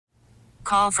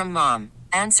call from mom.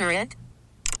 Answer it.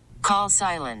 Call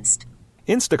silenced.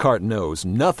 Instacart knows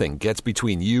nothing gets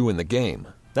between you and the game.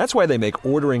 That's why they make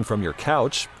ordering from your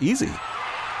couch easy.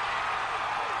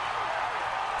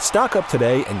 Stock up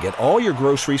today and get all your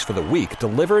groceries for the week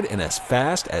delivered in as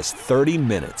fast as 30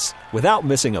 minutes without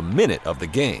missing a minute of the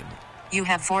game. You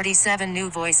have 47 new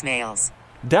voicemails.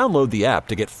 Download the app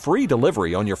to get free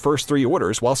delivery on your first 3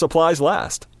 orders while supplies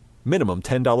last. Minimum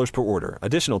 $10 per order.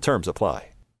 Additional terms apply.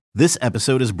 This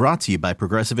episode is brought to you by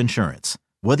Progressive Insurance.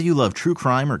 Whether you love true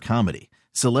crime or comedy,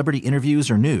 celebrity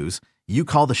interviews or news, you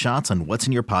call the shots on what's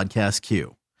in your podcast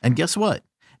queue. And guess what?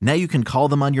 Now you can call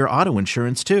them on your auto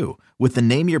insurance too with the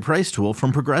Name Your Price tool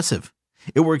from Progressive.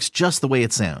 It works just the way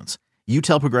it sounds. You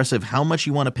tell Progressive how much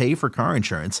you want to pay for car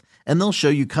insurance, and they'll show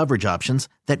you coverage options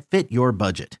that fit your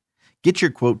budget. Get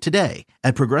your quote today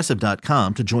at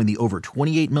Progressive.com to join the over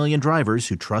 28 million drivers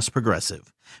who trust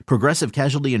Progressive. Progressive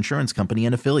Casualty Insurance Company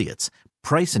and Affiliates.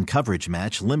 Price and coverage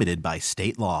match limited by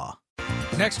state law.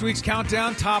 Next week's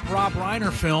countdown, top Rob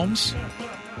Reiner films.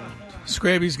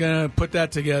 Scraby's going to put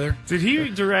that together. Did he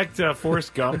direct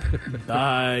Forrest Gump?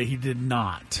 He did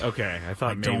not. Okay, I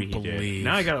thought maybe he did.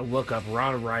 Now I got to look up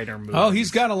Rob Reiner movies. Oh, he's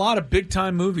got a lot of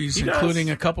big-time movies, including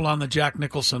a couple on the Jack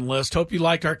Nicholson list. Hope you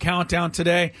liked our countdown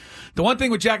today. The one thing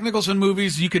with Jack Nicholson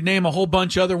movies, you could name a whole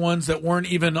bunch of other ones that weren't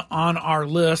even on our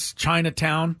list.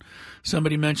 Chinatown,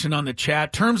 somebody mentioned on the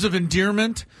chat. Terms of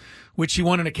Endearment, which he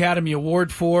won an Academy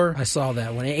Award for. I saw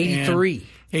that one, 83.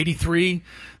 83.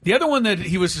 The other one that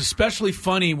he was especially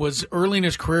funny was early in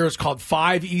his career. It's called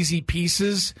 5 Easy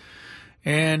Pieces.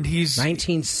 And he's...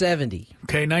 1970.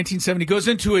 Okay, 1970. Goes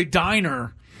into a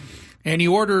diner and he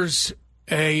orders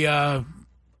he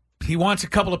wants a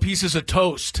couple of pieces of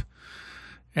toast.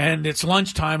 And it's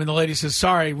lunchtime and the lady says,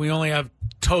 sorry, we only have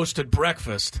toast at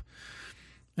breakfast.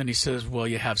 And he says, well,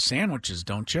 you have sandwiches,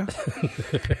 don't you?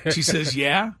 She says,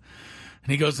 yeah.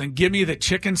 And he goes, then give me the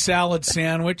chicken salad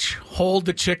sandwich, hold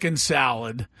the chicken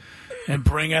salad, and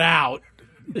bring it out.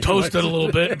 Toast it a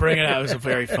little bit and bring it out. It was a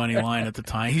very funny line at the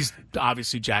time. He's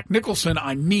obviously Jack Nicholson.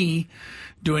 I'm me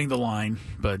doing the line,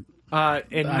 but I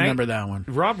remember that one.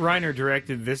 Rob Reiner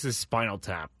directed This Is Spinal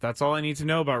Tap. That's all I need to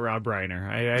know about Rob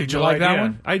Reiner. Did you like that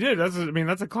one? I did.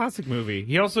 That's a classic movie.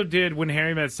 He also did When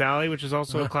Harry Met Sally, which is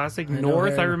also a classic.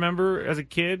 North, I rember as a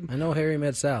kid. I know Harry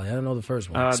Met Sally. I don't know the first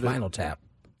one. Spinal Tap.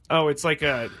 Oh, it's like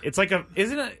a,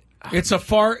 isn't it? It's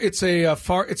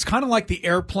kind of like the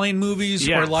Airplane movies,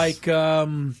 yes. or like,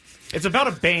 it's about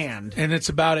a band, and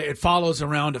it follows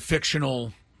around a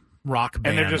fictional rock band,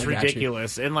 and they're just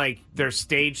ridiculous, and like their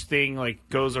stage thing like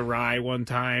goes awry one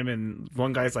time, and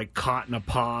one guy's like caught in a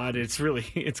pod. It's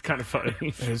kind of funny.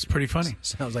 It's pretty funny.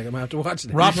 Sounds like I'm gonna have to watch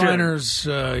it. Rob Reiner's,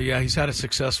 he's had a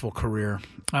successful career.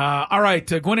 All right,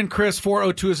 Gwynn and Chris,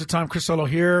 4:02 is the time. Chris Solo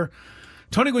here,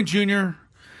 Tony Gwynn Jr.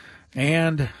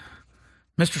 and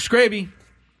Mr. Scraby.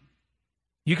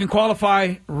 You can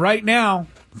qualify right now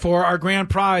for our grand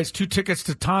prize, 2 tickets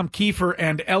to Tom Kiefer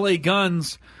and LA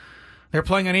Guns. They're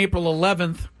playing on April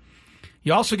 11th.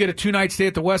 You also get a 2-night stay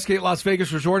at the Westgate Las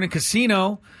Vegas Resort and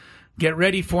Casino. Get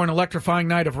ready for an electrifying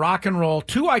night of rock and roll.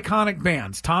 2 iconic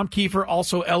bands, Tom Kiefer,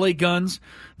 also LA Guns.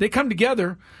 They come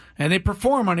together and they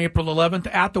perform on April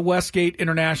 11th at the Westgate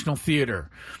International Theater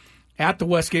at the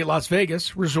Westgate Las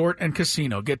Vegas Resort and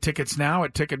Casino. Get tickets now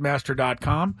at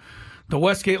Ticketmaster.com. The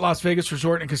Westgate Las Vegas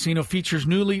Resort and Casino features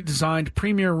newly designed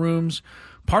premier rooms,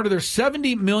 part of their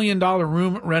 $70 million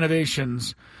room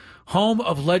renovations, home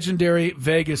of legendary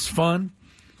Vegas fun.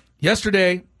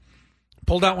 Yesterday,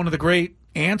 pulled out one of the great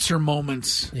answer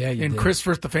moments in Chris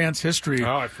vs. the Fans history.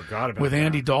 Oh, I forgot about with that.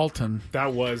 Andy Dalton.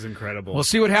 That was incredible. We'll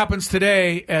see what happens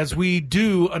today as we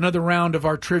do another round of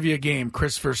our trivia game,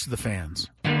 Chris vs. the Fans.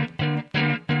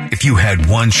 If you had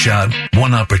one shot,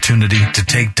 one opportunity to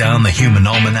take down the human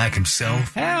almanac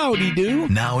himself, howdy do.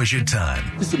 Now is your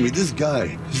time. Listen to me, this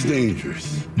guy is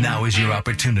dangerous. Now is your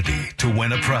opportunity to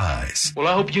win a prize. Well,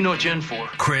 I hope you know Gen 4.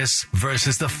 Chris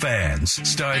versus the Fans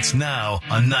starts now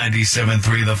on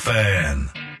 97.3 The Fan.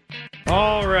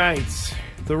 All right.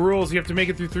 The rules, you have to make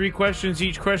it through 3 questions.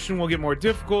 Each question will get more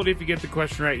difficult. If you get the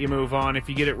question right, you move on. If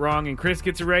you get it wrong and Chris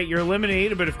gets it right, you're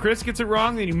eliminated. But if Chris gets it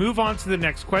wrong, then you move on to the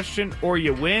next question or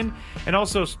you win. And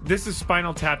also, This Is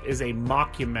Spinal Tap is a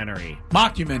mockumentary.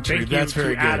 Mockumentary, that's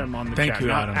very good. Adam on the Thank chat. you,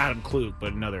 Not Adam. Adam Klug,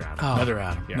 but another Adam. Oh. Another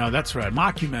Adam. Yeah. No, that's right.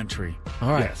 Mockumentary.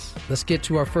 All right. Yes. Let's get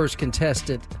to our first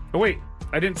contestant. Oh, wait.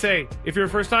 I didn't say, if you're a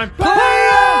first time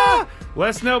player, let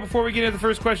us know before we get into the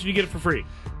first question. You get it for free.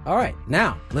 All right,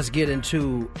 now let's get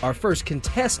into our first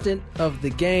contestant of the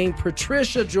game.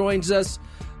 Patricia joins us.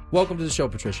 Welcome to the show,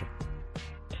 Patricia.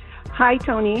 Hi,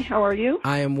 Tony. How are you?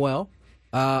 I am well.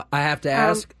 I have to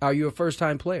ask, are you a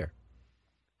first-time player?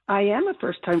 I am a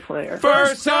first-time player.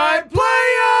 First-time player!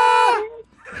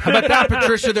 How about that,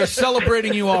 Patricia? They're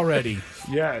celebrating you already.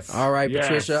 Yes. All right, Yes.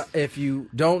 Patricia, if you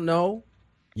don't know,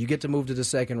 you get to move to the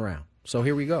second round. So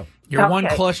here we go. You're one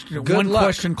Okay. question, Good luck.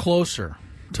 question closer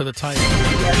to the title.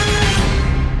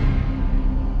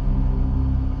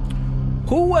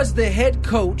 Who was the head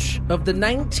coach of the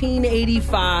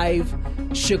 1985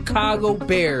 Chicago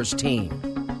Bears team?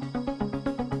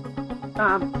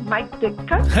 Mike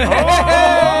Ditka.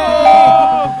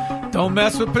 Don't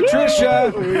mess with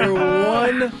Patricia. We're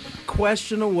one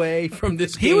question away from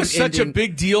this game He was such a ending.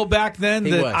 big deal back then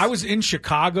He that was. I was in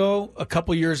Chicago a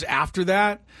couple years after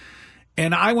that,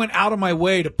 and I went out of my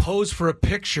way to pose for a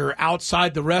picture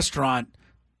outside the restaurant,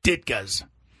 Ditka's.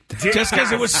 Just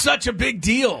because it was such a big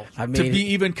deal I to mean- be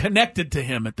even connected to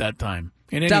him at that time.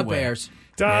 In any Da way. Bears.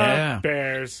 Yeah.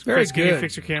 Bears. Very Chris, can you good.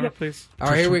 fix your camera, please? All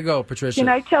right, here we go, Patricia. Can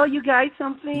I tell you guys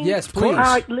something? Yes, please.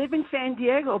 I live in San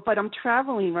Diego, but I'm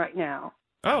traveling right now.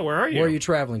 Oh, where are you? Where are you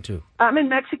traveling to? I'm in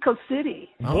Mexico City.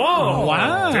 Whoa.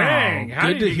 Wow. Dang. How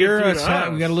Good did to you hear get us.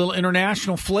 through We got a little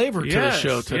international flavor to the Yes,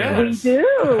 show today. yes. We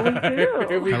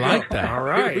do. we I like that. All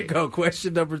Here we right. go.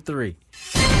 Question number 3.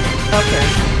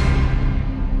 Okay.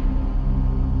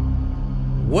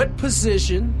 What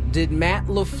position did Matt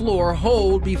LaFleur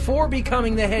hold before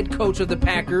becoming the head coach of the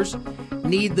Packers?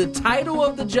 Need the title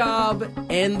of the job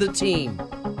and the team.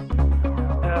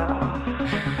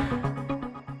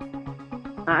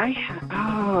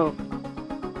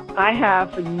 I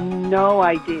have no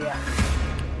idea.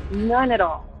 None at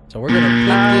all. So we're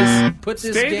gonna put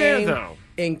this Stay there, game though.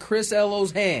 in Chris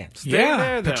Ello's hands. Yeah,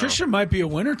 there, though. Patricia might be a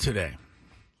winner today.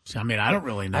 I mean, I don't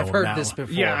really know. I've on heard that this one.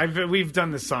 before. Yeah, we've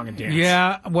done this song and dance.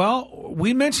 Yeah, well,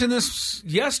 we mentioned this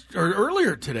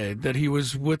earlier today that he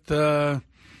was with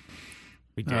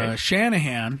We did.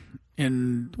 Shanahan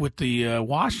with the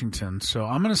Washington. So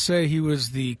I'm going to say he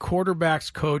was the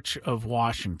quarterbacks coach of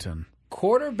Washington.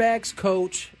 Quarterbacks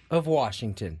coach of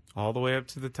Washington. All the way up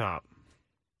to the top.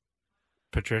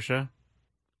 Patricia,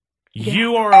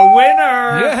 you are a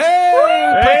winner.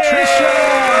 Hey, Patricia!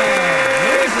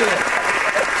 Hey!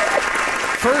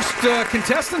 First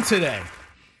contestant today.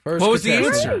 First What was the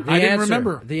contestant. answer? I didn't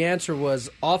remember. The answer was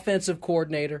offensive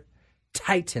coordinator,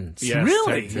 Titans. Yes,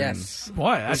 Really? Titans. Yes.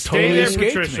 Boy, that Stay totally there,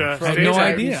 escaped Patricia. me. I Stay had no there.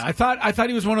 idea. I thought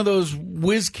he was one of those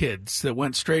whiz kids that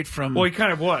went straight from Well, he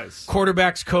kind of was.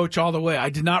 quarterbacks coach all the way. I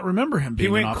did not remember him He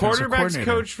being went an offensive quarterbacks coordinator.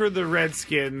 coach for the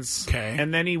Redskins. Okay.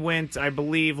 And then he went, I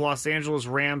believe, Los Angeles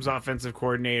Rams offensive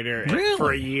coordinator Really?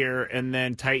 for a year, and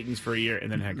then Titans for a year,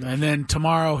 and then head coach. And then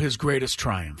tomorrow, his greatest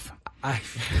triumph.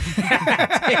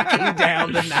 Taking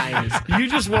down the Niners. You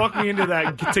just walked me into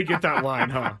that to get that line,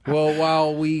 huh? Well,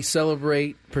 while we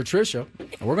celebrate Patricia,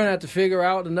 we're going to have to figure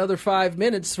out another 5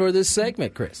 minutes for this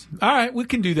segment, Chris. All right, we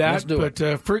can do that. Let's do it.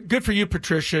 But good for you,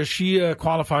 Patricia. She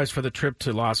qualifies for the trip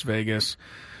to Las Vegas.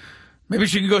 Maybe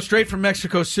she can go straight from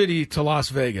Mexico City to Las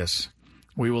Vegas.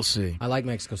 We will see. I like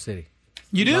Mexico City.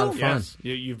 You A lot do? of fun. Yes,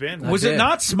 you've been. Was did. it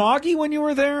not smoggy when you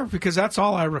were there? Because that's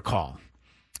all I recall.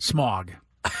 Smog.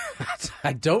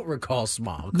 I don't recall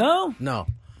smog. No? No.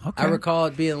 Okay. I recall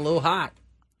it being a little hot.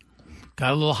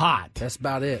 Got a little hot. That's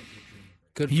about it.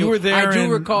 Good. You were there. I do in-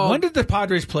 recall. When did the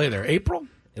Padres play there? April?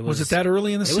 Was it that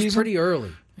early in the It season? was pretty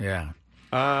early. Yeah.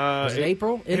 Was it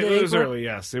April? It Into was April? early,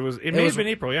 yes. It may have been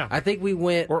April, yeah. I think we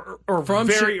went Or from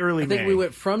very early I think May. we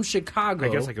went from Chicago I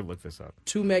guess I could look this up.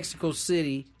 to Mexico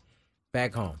City,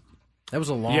 back home. That was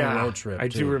a long road trip. I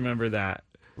too. do remember that.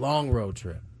 Long road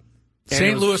trip. And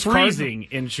St. it was Louis freezing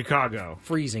in Chicago.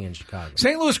 Freezing in Chicago.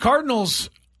 St. Louis Cardinals,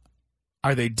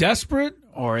 are they desperate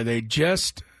or are they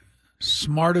just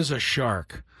smart as a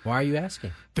shark? Why are you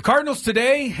asking? The Cardinals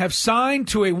today have signed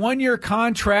to a one-year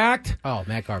contract. Oh,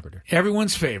 Matt Carpenter.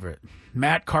 Everyone's favorite,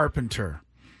 Matt Carpenter.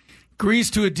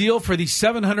 Agrees to a deal for the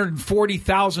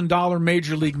 $740,000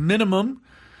 major league minimum.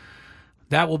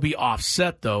 That will be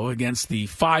offset, though, against the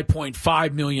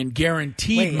 $5.5 million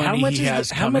guaranteed money he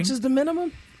has how coming. much is the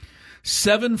minimum?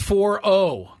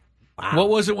 $740. What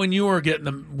was it when you were getting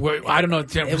the? I don't know.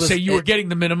 You were getting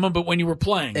the minimum, but when you were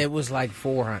playing, It was like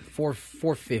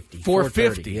 450.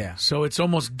 450. Yeah. So it's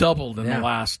almost doubled in Yeah. the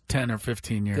last 10 or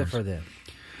 15 years. Good for them.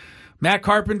 Matt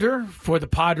Carpenter for the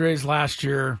Padres last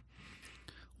year,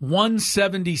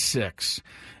 176.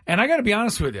 And I got to be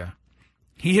honest with you,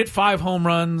 he hit 5 home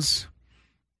runs.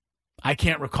 I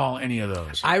can't recall any of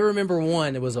those. I remember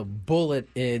one. It was a bullet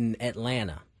in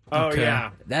Atlanta. Oh, Okay.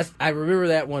 yeah. I remember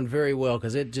that one very well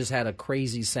because it just had a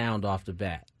crazy sound off the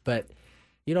bat. But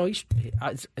you know, it's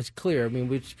clear. I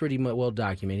mean, it's pretty much well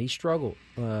documented. He struggled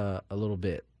a little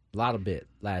bit,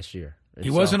 last year. And He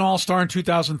so was an all-star in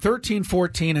 2013,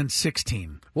 14, and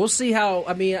 16. We'll see how.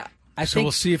 I mean, So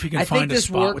we'll see if he can find a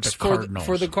spot with the Cardinals.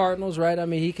 For the Cardinals, right? I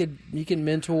mean, he can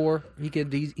mentor.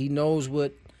 He knows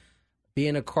what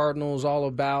being a Cardinal is all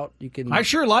about. I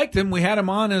sure liked him. We had him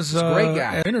on as a great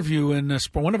guy. An interview in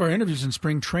one of our interviews in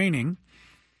spring training.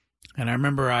 And I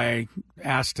remember I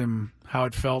asked him how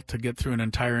it felt to get through an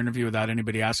entire interview without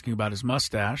anybody asking about his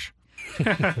mustache.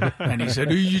 And he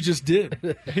said, you just did.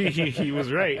 He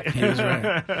was right. He was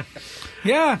right.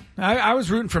 Yeah, I was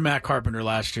rooting for Matt Carpenter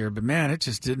last year, but, man, it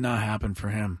just did not happen for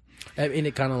him. And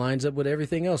it kind of lines up with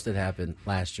everything else that happened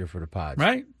last year for the Pods.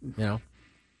 Right. You know?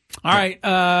 All right,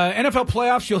 NFL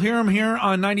playoffs, you'll hear them here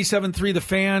on 97.3 The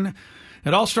Fan.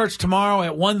 It all starts tomorrow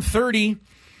at 1:30.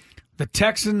 The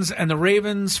Texans and the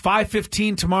Ravens,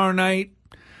 5:15 tomorrow night.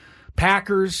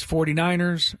 Packers,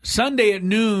 49ers. Sunday at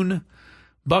noon,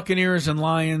 Buccaneers and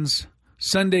Lions.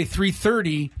 Sunday,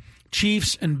 3:30,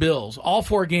 Chiefs and Bills. All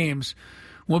 4 games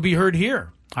will be heard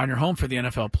here on your home for the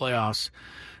NFL playoffs.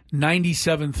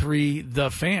 97.3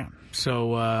 The Fan.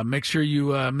 So make sure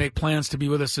you make plans to be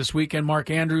with us this weekend. Mark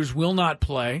Andrews will not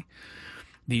play,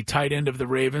 the tight end of the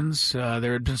Ravens.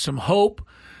 There had been some hope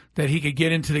that he could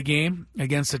get into the game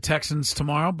against the Texans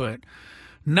tomorrow, but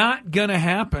not going to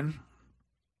happen.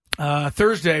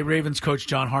 Thursday, Ravens coach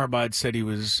John Harbaugh said he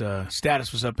was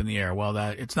status was up in the air. Well,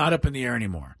 it's not up in the air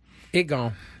anymore. It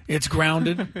gone. It's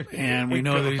grounded, and we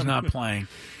know that he's not playing.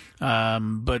 Yeah,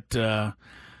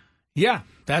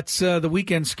 that's the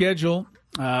weekend schedule.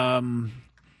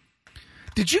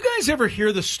 Did you guys ever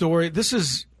hear the story? This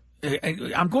is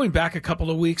I'm going back a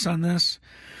couple of weeks on this,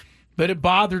 but it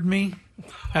bothered me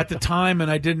at the time,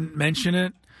 and I didn't mention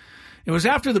it. It was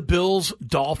after the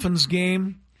Bills-Dolphins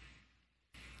game.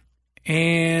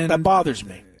 And that bothers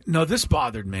me. No, this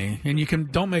bothered me,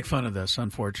 and don't make fun of this,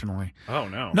 unfortunately. Oh,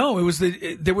 no. No, it was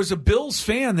there was a Bills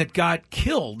fan that got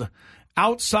killed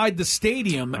outside the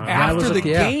stadium after the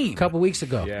game. A couple weeks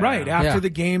ago. Yeah. Right, after the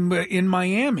game in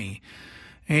Miami.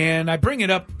 And I bring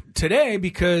it up today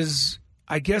because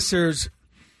I guess there's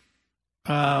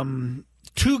 2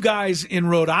 guys in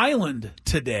Rhode Island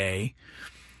today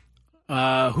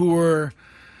who were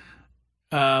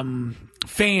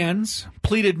fans,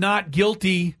 pleaded not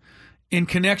guilty in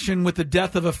connection with the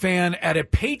death of a fan at a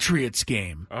Patriots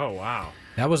game. Oh, wow.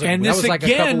 That was like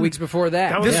a couple weeks before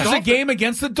that. This was a game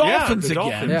against the Dolphins again.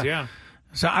 Dolphins, yeah.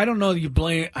 So I don't know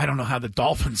I don't know how the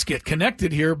Dolphins get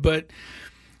connected here, but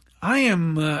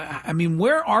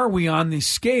where are we on the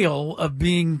scale of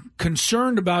being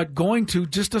concerned about going to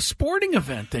just a sporting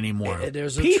event anymore?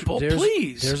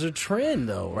 Please. There's a trend,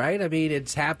 though, right? I mean,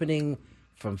 it's happening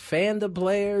from fan to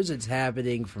players. It's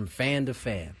happening from fan to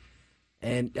fan.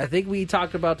 And I think we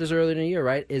talked about this earlier in the year,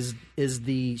 right? Is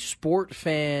the sport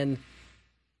fan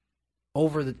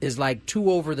is like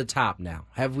too over the top now?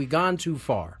 Have we gone too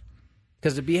far?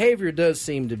 Because the behavior does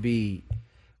seem to be.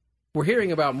 We're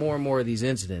hearing about more and more of these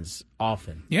incidents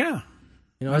often. Yeah.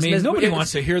 You know, nobody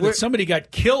wants to hear that somebody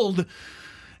got killed.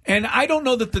 And I don't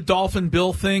know that the Dolphin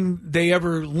Bill thing, they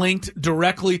ever linked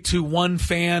directly to one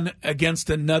fan against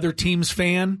another team's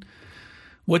fan.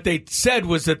 What they said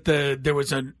was that there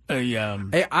was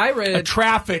a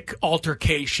traffic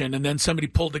altercation, and then somebody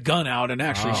pulled a gun out and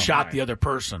actually shot the other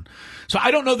person. So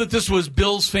I don't know that this was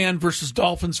Bills fan versus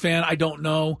Dolphins fan. I don't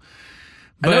know.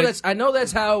 I know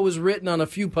that's how it was written on a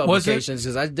few publications,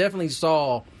 because I definitely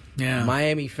saw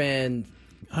Miami fan.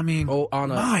 I mean,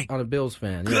 on a Bills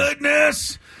fan.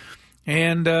 Goodness.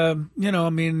 And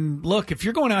look, if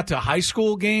you're going out to high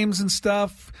school games and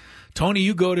stuff, Tony,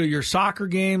 you go to your soccer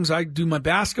games. I do my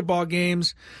basketball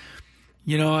games.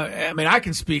 You know, I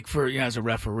can speak for as a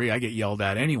referee. I get yelled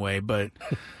at anyway, but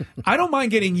I don't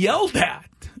mind getting yelled at.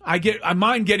 I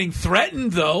mind getting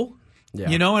threatened though. Yeah.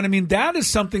 You know, and that is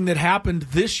something that happened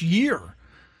this year.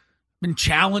 Been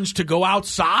challenged to go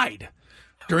outside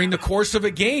during the course of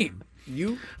a game.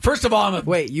 First of all, I'm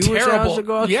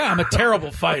a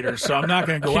terrible fighter, so I'm not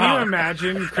going to go out. Can you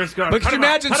imagine Chris going? But can you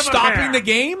imagine stopping the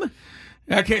game?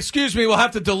 Okay, excuse me, we'll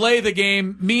have to delay the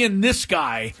game. Me and this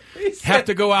guy have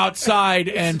to go outside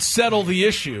and settle the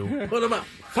issue. Put him up.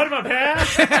 Put him up, here.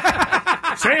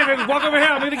 Say anything. Walk over here.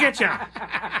 I'm going to get you.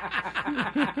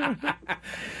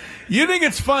 You think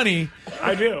it's funny?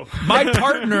 I do.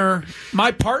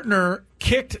 My partner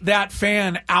kicked that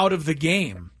fan out of the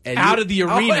game. Out of the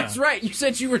arena. Oh, that's right. You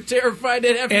said you were terrified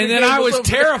that after and the then game I was over.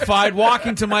 terrified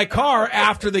walking to my car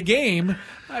after the game.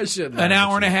 I shouldn't. An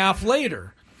hour and a half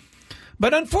later.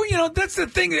 But unfortunately, that's the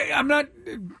thing. I'm not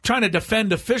trying to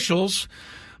defend officials,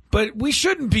 but we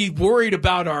shouldn't be worried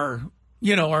about our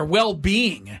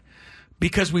well-being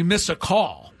because we miss a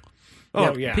call.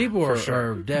 Oh, yeah. People for are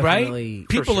sure. definitely Right?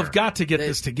 People sure. have got to get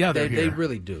this together They here.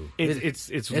 really do.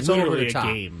 It's over literally the a top.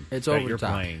 game It's that over you're the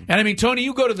top. playing. And I mean, Tony,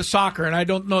 you go to the soccer, and I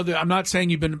don't know that I'm not saying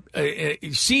you've been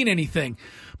seen anything,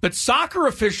 but soccer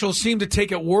officials seem to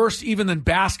take it worse even than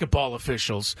basketball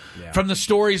officials. Yeah. From the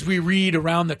stories we read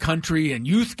around the country and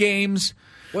youth games,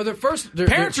 Well,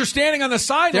 parents are standing on the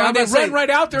sideline. They run right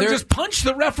out there and just punch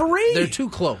the referee. They're too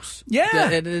close.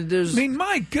 Yeah. There's, I mean,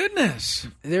 my goodness.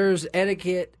 there's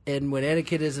etiquette, and when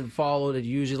etiquette isn't followed, it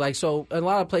usually so in a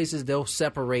lot of places they'll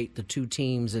separate the two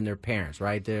teams and their parents.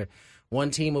 Right,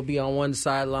 one team will be on one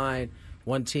sideline,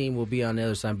 one team will be on the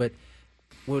other side. But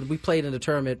when we played in the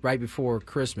tournament right before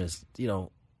Christmas,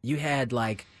 you had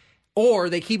or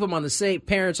they keep them on the same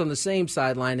parents on the same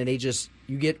sideline, and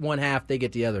you get one half, they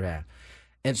get the other half.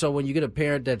 And so when you get a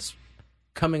parent that's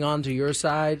coming onto your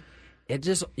side, it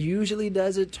just usually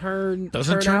doesn't turn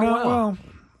out well.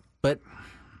 But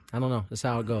I don't know. That's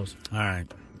how it goes. All right.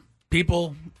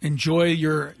 People, enjoy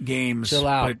your games. Chill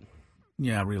out. But,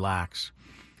 yeah, relax.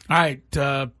 All right.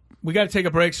 We got to take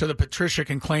a break so that Patricia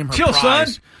can claim her Chill,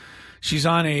 prize. son. She's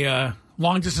on a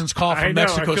long-distance call from I know,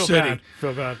 Mexico I feel City. Bad.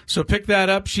 Feel bad. So pick that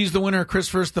up. She's the winner of Chris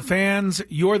vs. the Fans.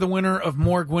 You're the winner of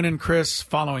more Gwynn and Chris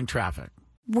following traffic.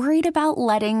 Worried about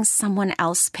letting someone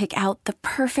else pick out the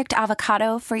perfect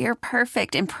avocado for your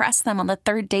perfect impress them on the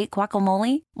third date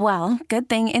guacamole? Well, good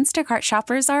thing Instacart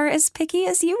shoppers are as picky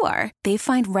as you are. They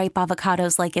find ripe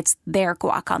avocados like it's their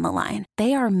guac on the line.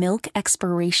 They are milk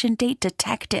expiration date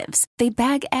detectives. They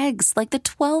bag eggs like the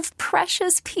 12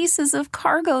 precious pieces of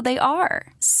cargo they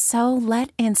are. So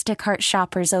let Instacart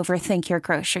shoppers overthink your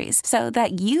groceries so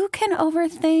that you can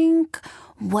overthink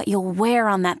what you'll wear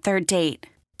on that third date.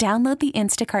 Download the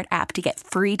Instacart app to get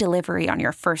free delivery on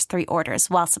your first 3 orders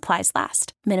while supplies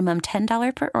last. Minimum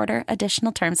 $10 per order.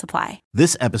 Additional terms apply.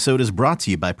 This episode is brought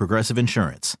to you by Progressive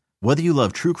Insurance. Whether you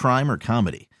love true crime or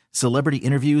comedy, celebrity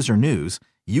interviews or news,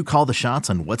 you call the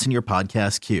shots on what's in your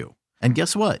podcast queue. And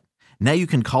guess what? Now you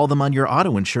can call them on your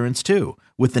auto insurance too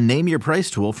with the Name Your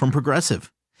Price tool from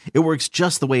Progressive. It works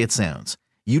just the way it sounds.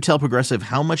 You tell Progressive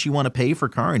how much you want to pay for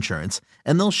car insurance,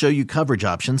 and they'll show you coverage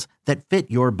options that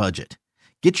fit your budget.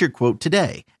 Get your quote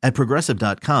today at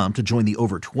Progressive.com to join the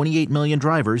over 28 million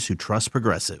drivers who trust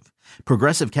Progressive.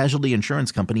 Progressive Casualty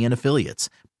Insurance Company and Affiliates.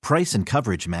 Price and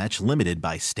coverage match limited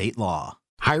by state law.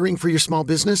 Hiring for your small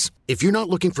business? If you're not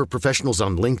looking for professionals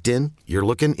on LinkedIn, you're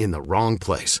looking in the wrong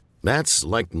place. That's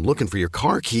like looking for your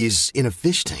car keys in a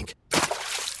fish tank.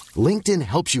 LinkedIn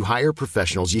helps you hire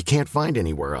professionals you can't find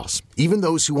anywhere else, even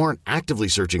those who aren't actively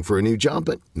searching for a new job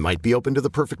but might be open to the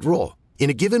perfect role. In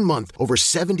a given month, over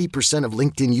 70% of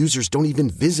LinkedIn users don't even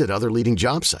visit other leading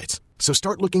job sites. So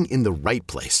start looking in the right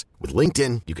place. With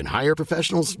LinkedIn, you can hire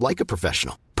professionals like a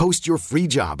professional. Post your free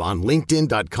job on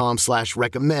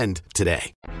linkedin.com/recommend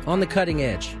today. On the cutting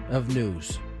edge of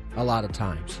news, a lot of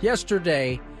times.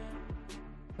 Yesterday,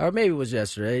 or maybe it was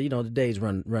yesterday, the days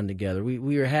run together. We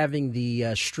were having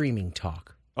the streaming talk.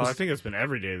 Oh, I think it's been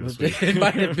every day this week. It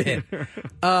might have been.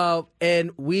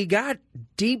 And we got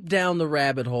deep down the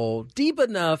rabbit hole, deep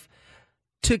enough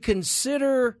to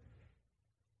consider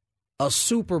a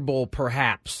Super Bowl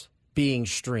perhaps being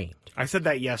streamed. I said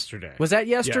that yesterday. Was that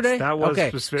yesterday? Yes, that was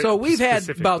okay. So we've had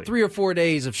about 3 or 4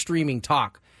 days of streaming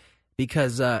talk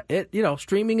because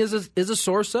streaming is a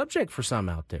sore subject for some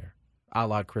out there, a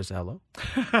la Chris Ello.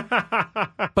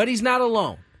 But he's not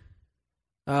alone.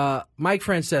 Mike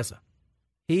Francesa.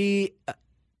 He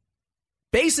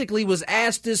basically was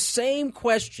asked this same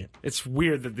question. It's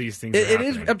weird that these things are It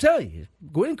is. happening. I'm telling you,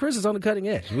 Gwynn and Chris is on the cutting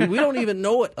edge. We don't even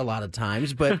know it a lot of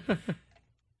times, but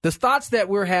the thoughts that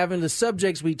we're having, the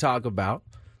subjects we talk about,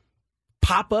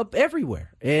 pop up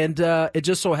everywhere. And it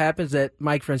just so happens that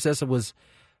Mike Francesa was,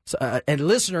 a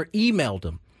listener emailed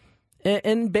him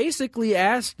and basically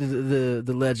asked the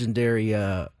legendary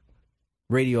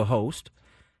radio host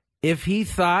if he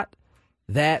thought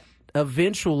that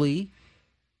eventually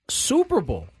Super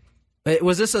Bowl,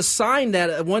 was this a sign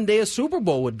that one day a Super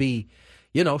Bowl would be,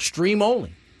 stream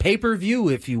only, pay-per-view,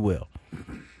 if you will?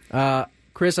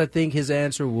 Chris, I think his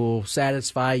answer will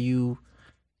satisfy you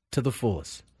to the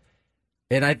fullest.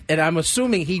 And I'm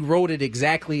assuming he wrote it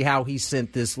exactly how he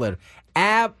sent this letter.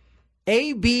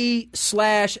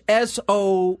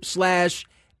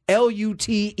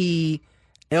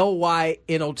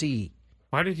 AB/SO/LUTELYNOTE.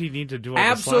 Why did he need to do all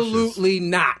Absolutely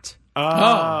not. Oh,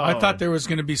 I thought there was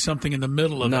going to be something in the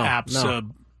middle of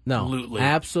absolutely. No,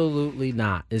 absolutely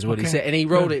not, is what he said. And he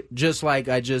wrote it just like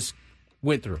I just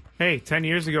went through. Hey, 10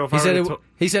 years ago,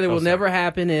 he said it will never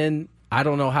happen in, I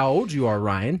don't know how old you are,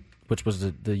 Ryan, which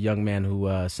was the young man who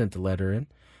sent the letter in.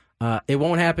 It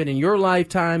won't happen in your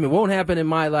lifetime. It won't happen in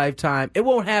my lifetime. It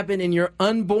won't happen in your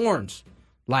unborn's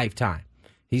lifetime.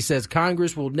 He says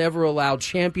Congress will never allow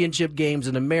championship games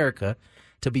in America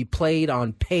to be played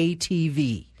on pay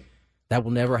TV. That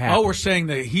will never happen. Oh,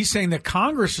 he's saying that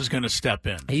Congress is going to step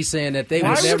in. He's saying that they would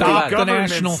would never stop the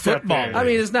National Football League. I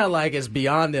mean, it's not like it's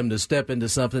beyond them to step into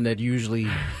something that usually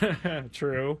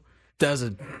True.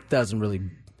 doesn't really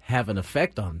have an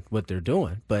effect on what they're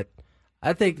doing. But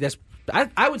I think that's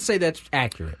I would say that's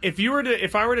accurate.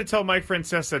 If I were to tell Mike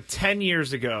Francesa 10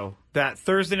 years ago that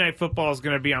Thursday Night Football is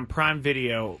going to be on Prime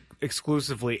Video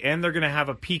exclusively, and they're going to have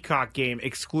a Peacock game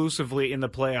exclusively in the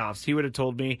playoffs, he would have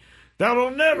told me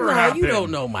that'll never happen. You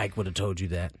don't know Mike would have told you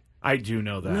that. I do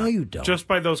know that. No, you don't. Just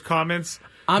by those comments.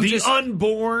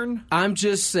 Unborn. I'm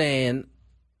just saying,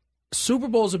 Super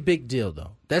Bowl's a big deal,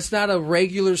 though. That's not a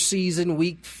regular season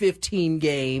Week 15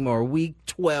 game or Week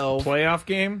 12. Playoff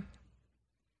game?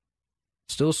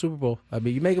 Still a Super Bowl. I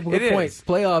mean, you make a good point.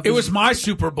 Playoff. It was my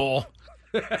Super Bowl.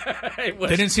 They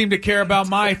didn't seem to care about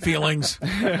my feelings.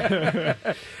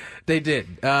 They did.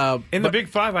 In the Big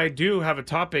Five, I do have a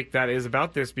topic that is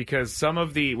about this because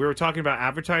we were talking about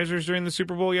advertisers during the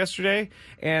Super Bowl yesterday,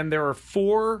 and there are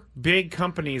 4 big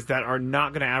companies that are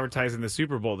not going to advertise in the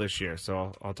Super Bowl this year.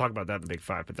 So I'll talk about that in the Big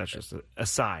Five, but that's just an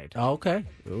aside. Okay.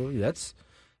 Ooh, that's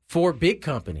 4 big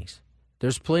companies.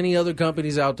 There's plenty other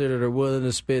companies out there that are willing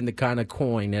to spend the kind of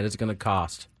coin that it's going to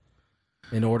cost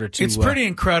in order to... It's pretty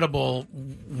incredible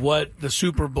what the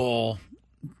Super Bowl...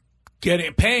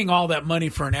 paying all that money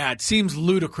for an ad seems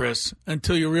ludicrous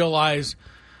until you realize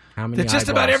that just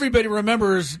about everybody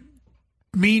remembers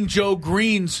Mean Joe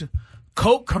Green's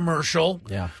Coke commercial,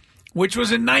 which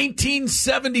was in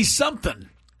 1970-something,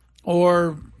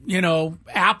 or,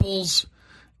 Apple's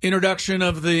introduction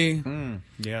of the...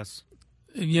 yes.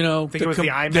 I think it was the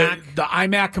iMac? The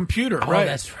iMac computer, right? Oh,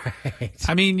 that's right.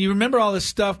 I mean, you remember all this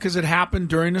stuff because it happened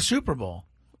during the Super Bowl,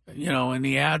 and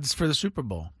the ads for the Super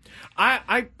Bowl.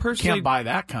 I personally can't buy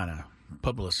that kind of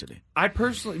publicity. But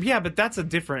that's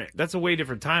a way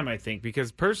different time, I think,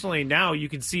 because personally now you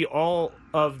can see all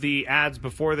of the ads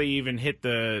before they even hit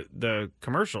the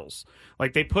commercials.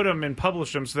 Like they put them and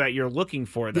publish them so that you're looking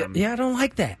for them. Yeah, I don't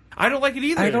like that. I don't like it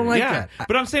either. I don't like that.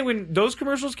 But I'm saying when those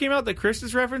commercials came out that Chris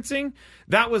is referencing,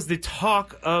 that was the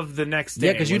talk of the next day.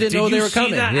 Yeah, because you didn't know they were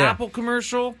coming. Did you see that Apple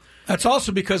commercial? That's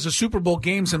also because the Super Bowl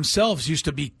games themselves used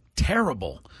to be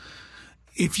terrible.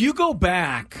 If you go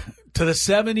back to the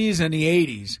 70s and the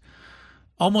 80s,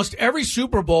 almost every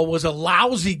Super Bowl was a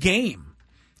lousy game.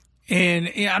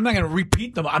 And I'm not going to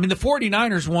repeat them. I mean, the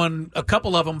 49ers won a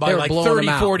couple of them by like 30,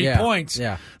 40 points.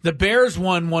 Yeah. The Bears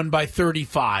won by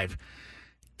 35.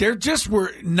 There just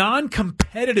were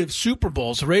non-competitive Super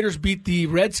Bowls. The Raiders beat the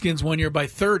Redskins one year by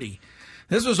 30.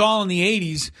 This was all in the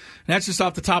 80s. And that's just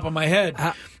off the top of my head.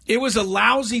 It was a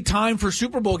lousy time for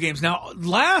Super Bowl games. Now,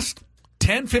 last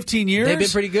 10, 15 years, they've been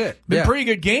pretty good. Pretty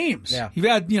good games. Yeah. You've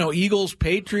had, Eagles,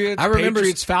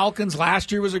 Patriots, Falcons.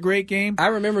 Last year was a great game. I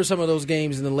remember some of those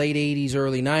games in the late 80s,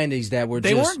 early 90s that were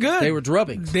weren't good. They were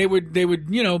drubbings. They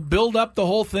would build up the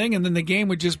whole thing, and then the game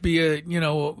would just be a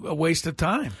waste of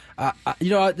time.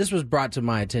 This was brought to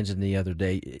my attention the other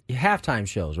day. Halftime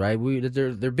shows, right?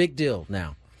 They're big deal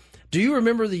now. Do you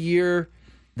remember the year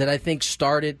that I think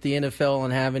started the NFL on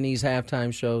having these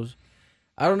halftime shows?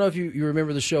 I don't know if you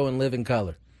remember the show In Living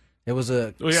Color. It was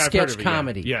a sketch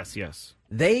comedy. Yeah. Yes.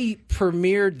 They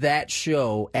premiered that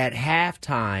show at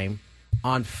halftime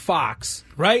on Fox.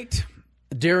 Right.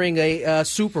 During a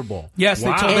Super Bowl. Yes,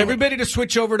 they told everybody to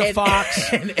switch over to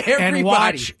Fox and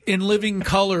watch In Living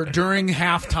Color during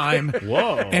halftime.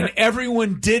 Whoa. And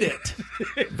everyone did it.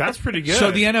 That's pretty good.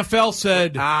 So the NFL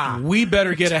said, we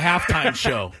better get a halftime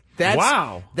show.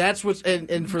 That's what's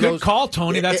and for good those, call,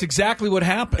 Tony. That's exactly what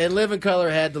happened. And Living Color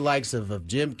had the likes of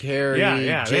Jim Carrey,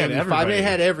 Jamie Foxx. They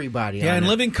had everybody. Yeah, and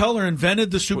Living Color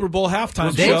invented the Super Bowl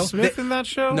halftime show. Was Smith in that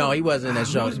show? No, he wasn't in that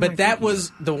show. But that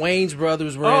was the Wayans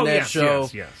brothers were in that show.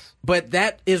 Yes. But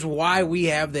that is why we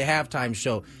have the halftime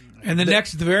show. And the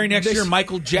very next year,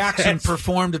 Michael Jackson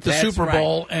performed at the Super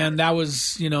Bowl, and that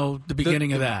was, the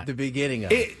beginning of that. The beginning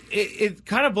of it. It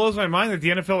kind of blows my mind that the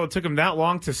NFL took them that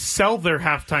long to sell their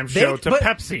halftime show to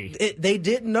Pepsi. They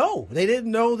didn't know. They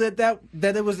didn't know that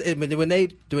it was when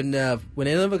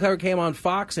In Living Color came on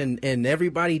Fox and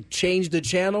everybody changed the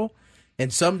channel.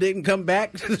 And some didn't come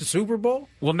back to the Super Bowl?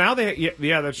 Well, now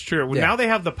that's true. Well, now they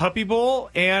have the Puppy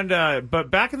Bowl, and but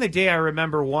back in the day, I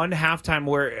remember one halftime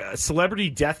where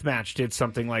Celebrity Deathmatch did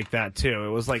something like that too. It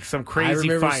was like some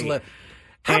crazy fight.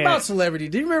 How about Celebrity?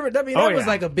 Do you remember? I mean, that was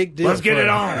like a big deal. Let's get it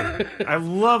on. I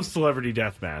love Celebrity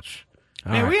Deathmatch.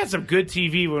 Man, we had some good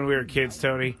TV when we were kids,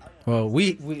 Tony. Well,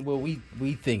 we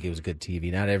think it was good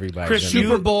TV. Not everybody. Chris,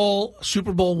 Super Bowl I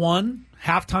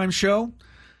halftime show.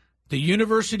 The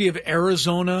University of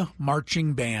Arizona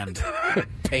Marching Band.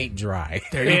 Paint dry.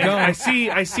 There you go. I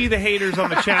see the haters on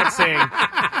the chat saying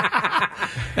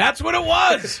that's what it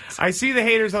was. I see the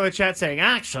haters on the chat saying,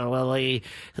 actually,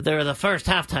 the first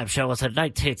halftime show was in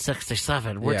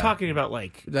 1967. We're talking about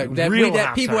like that real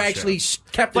people halftime actually show.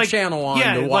 kept the channel on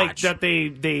to watch. Like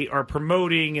that they are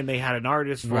promoting and they had an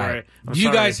artist for it. Do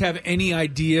you guys have any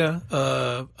idea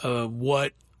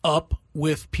what Up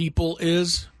With People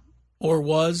is or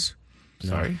was?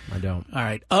 Sorry, I don't. All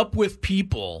right, Up With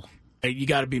People. You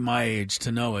got to be my age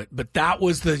to know it, but that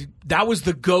was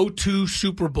the go-to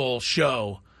Super Bowl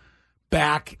show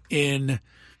back in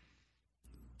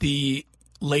the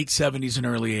late 70s and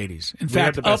early 80s. In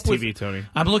fact, the best TV, Tony.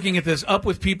 I'm looking at this. Up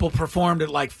With People performed at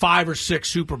like 5 or 6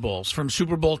 Super Bowls, from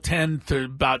Super Bowl 10 to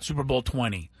about Super Bowl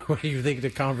 20. What do you think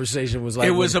the conversation was like?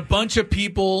 It was a bunch of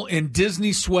people in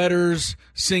Disney sweaters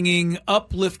singing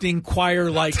uplifting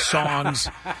choir-like songs,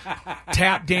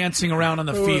 tap dancing around on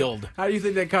the field. How do you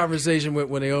think that conversation went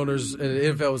when the owners and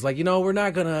the NFL was like, we're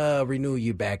not going to renew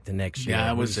you back the next year? Yeah,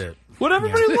 that was it. What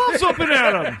everybody loves Up and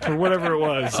Adam, or whatever it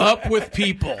was. Up With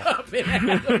People.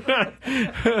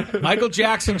 Michael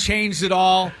Jackson changed it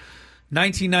all.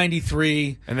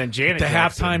 1993. And then Janet the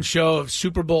Jackson. Halftime show of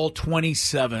Super Bowl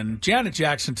 27. Janet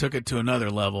Jackson took it to another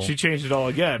level. She changed it all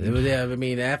again. Yeah, I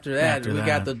mean, after that, we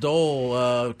got the Dole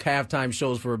halftime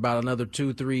shows for about another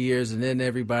 2-3 years, and then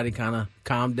everybody kind of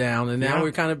calmed down, and now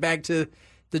we're kind of back to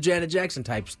the Janet Jackson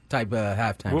type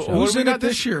halftime show. Who's in it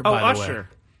this year, by the way? Usher.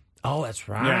 Oh, that's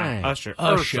right. Yeah,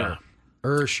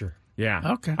 Usher.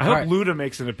 Yeah. Okay. I hope Luda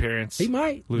makes an appearance. He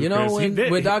might. Ludacris.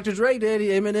 When Dr. Dre did,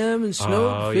 Eminem and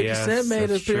Snoop, 50 Cent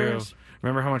made an appearance. True.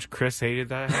 Remember how much Chris hated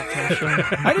that halftime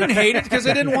show? I didn't hate it because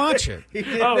I didn't watch it.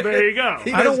 Oh, there you go.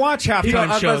 I don't watch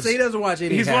halftime shows. He doesn't watch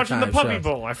any He's watching the Puppy shows.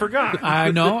 Bowl. I forgot.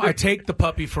 I know. I take the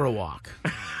puppy for a walk.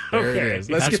 There it is.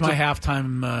 That's my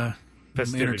halftime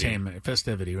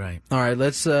festivity, right? All right,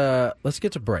 let's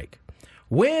get to break.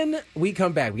 When we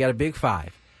come back, we got a big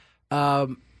 5.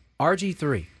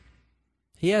 RG3.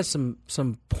 He has some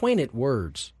pointed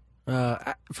words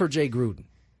for Jay Gruden.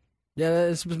 Yeah,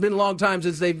 it's been a long time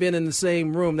since they've been in the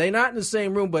same room. They're not in the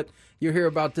same room, but you'll hear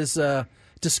about this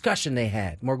discussion they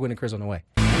had. More Gwynn and Chris on the way.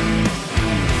 On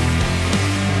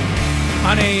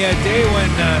a day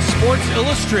when Sports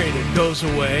Illustrated goes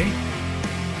away,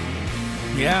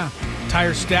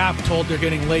 entire staff told they're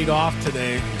getting laid off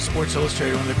today. Sports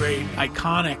Illustrated, one of the great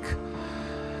iconic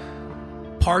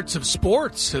parts of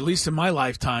sports, at least in my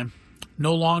lifetime.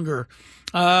 No longer.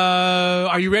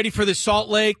 Are you ready for the Salt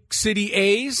Lake City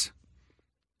A's?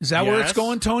 Is that where it's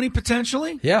going, Tony,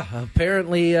 potentially? Yeah,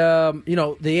 apparently,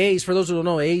 the A's, for those who don't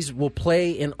know, A's will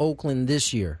play in Oakland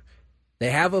this year.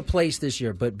 They have a place this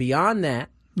year, but beyond that,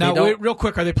 now, wait, real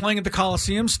quick, are they playing at the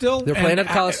Coliseum still? They're playing at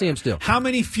the Coliseum still. How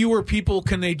many fewer people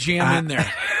can they jam in there?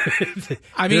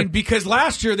 I mean, because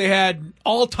last year they had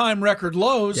all-time record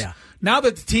lows. Yeah. Now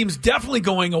that the team's definitely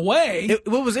going away,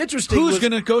 what was interesting who's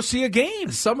going to go see a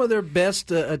game? Some of their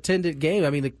best attended game. I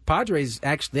mean, the Padres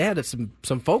actually they had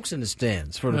some folks in the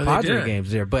stands for the Padres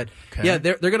games there. But they're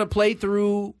going to play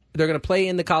through. They're going to play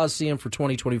in the Coliseum for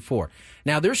 2024.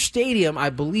 Now, their stadium, I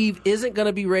believe, isn't going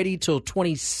to be ready till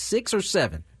 26 or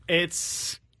 7.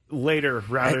 It's later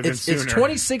rather than sooner. It's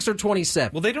 26 or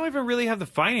 27. Well, they don't even really have the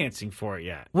financing for it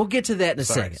yet. We'll get to that in a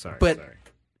second. Sorry.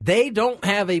 They don't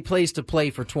have a place to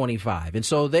play for 25. And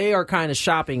so they are kind of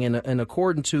shopping. And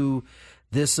according to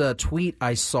this tweet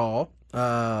I saw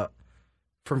from,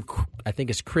 I think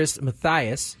it's Chris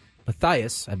Mathias,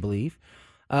 I believe,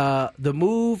 the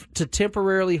move to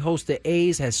temporarily host the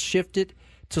A's has shifted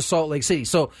to Salt Lake City.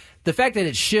 So the fact that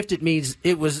it shifted means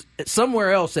it was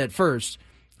somewhere else at first.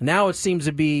 Now it seems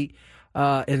to be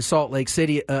in Salt Lake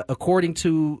City, according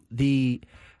to the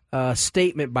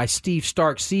statement by Steve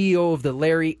Stark, CEO of the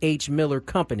Larry H. Miller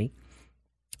Company.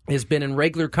 Has been in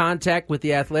regular contact with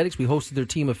the Athletics. We hosted their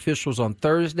team officials on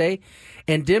Thursday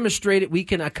and demonstrated we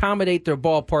can accommodate their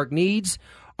ballpark needs.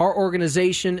 Our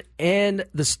organization and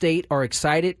the state are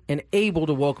excited and able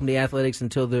to welcome the Athletics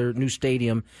until their new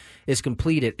stadium is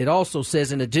completed. It also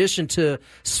says, in addition to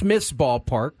Smith's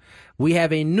Ballpark, we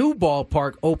have a new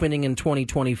ballpark opening in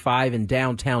 2025 in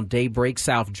downtown Daybreak,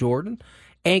 South Jordan,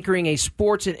 anchoring a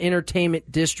sports and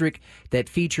entertainment district that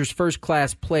features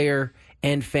first-class player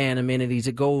and fan amenities.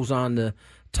 It goes on to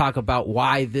talk about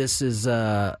why this is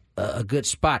a good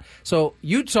spot. So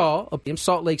Utah, in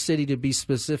Salt Lake City to be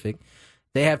specific,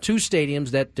 they have 2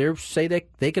 stadiums that they say that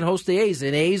they can host the A's,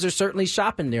 and A's are certainly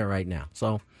shopping there right now.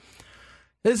 So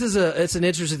It's an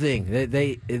interesting thing.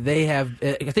 They have.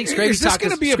 I think Scraby is this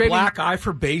going to be a black eye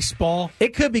for baseball?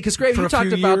 It could be because Scraby, you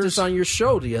talked about this on your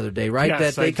show the other day, right?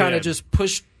 Yes, that they kind of just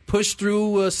push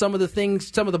through some of the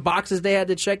things, some of the boxes they had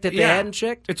to check that they hadn't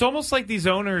checked. It's almost like these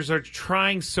owners are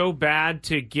trying so bad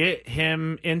to get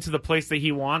him into the place that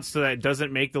he wants so that it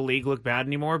doesn't make the league look bad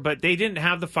anymore, but they didn't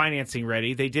have the financing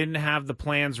ready. They didn't have the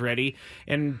plans ready,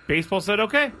 and baseball said,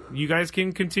 okay, you guys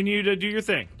can continue to do your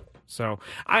thing. So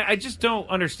I just don't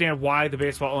understand why the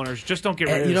baseball owners just don't get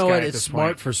rid of this guy. You know what? At It's this smart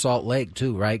point. for Salt Lake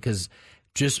too, right? Because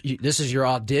this is your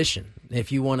audition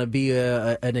if you want to be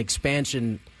an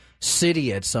expansion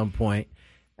city at some point.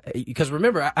 Because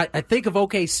remember, I think of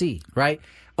OKC, right?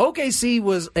 OKC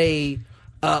was a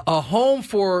home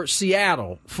for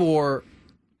Seattle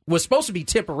was supposed to be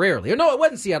temporarily. Or no, it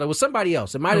wasn't Seattle. It was somebody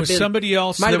else. It might have been somebody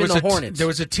else. Might have been the Hornets. There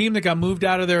was a team that got moved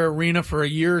out of their arena for a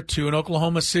year or two, and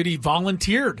Oklahoma City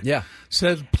volunteered. Yeah.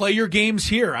 Said, play your games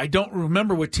here. I don't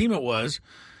remember what team it was.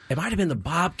 It might have been the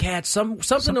Bobcats,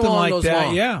 something along like those that,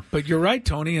 lines. Yeah, but you're right,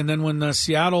 Tony. And then when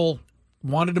Seattle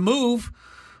wanted to move,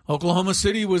 Oklahoma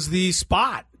City was the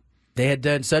spot. They had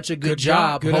done such a good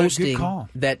job hosting good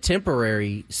that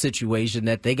temporary situation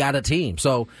that they got a team.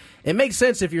 So it makes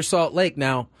sense if you're Salt Lake.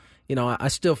 Now, you know, I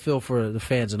still feel for the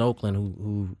fans in Oakland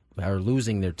who are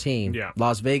losing their team. Yeah.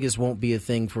 Las Vegas won't be a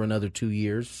thing for another 2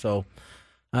 years. So,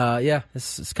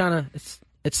 it's kind of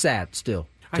it's sad still.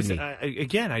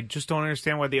 Again, I just don't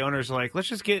understand why the owners are like, let's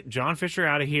just get John Fisher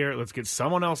out of here. Let's get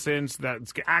someone else in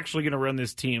that's actually going to run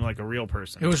this team like a real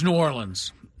person. It was New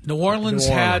Orleans. New Orleans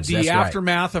had the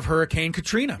aftermath of Hurricane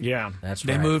Katrina. Yeah, that's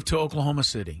right. They moved to Oklahoma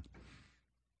City.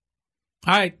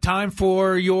 All right, time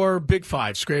for your Big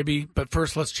Five, Scraby. But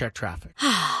first, let's check traffic.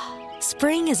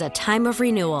 Spring is a time of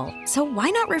renewal, so why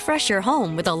not refresh your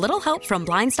home with a little help from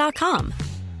Blinds.com?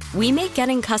 We make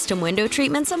getting custom window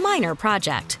treatments a minor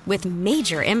project with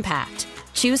major impact.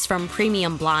 Choose from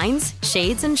premium blinds,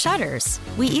 shades, and shutters.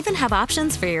 We even have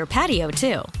options for your patio,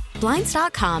 too.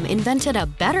 Blinds.com invented a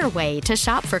better way to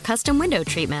shop for custom window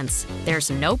treatments. There's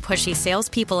no pushy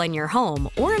salespeople in your home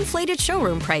or inflated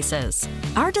showroom prices.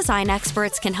 Our design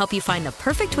experts can help you find the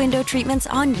perfect window treatments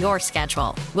on your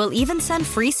schedule. We'll even send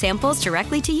free samples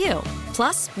directly to you.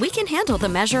 Plus, we can handle the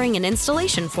measuring and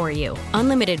installation for you.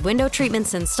 Unlimited window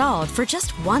treatments installed for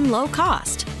just one low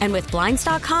cost. And with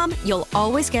Blinds.com, you'll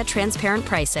always get transparent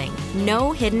pricing.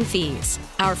 No hidden fees.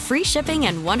 Our free shipping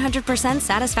and 100%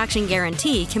 satisfaction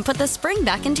guarantee can put the spring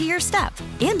back into your step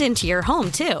and into your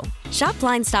home, too. Shop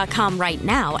Blinds.com right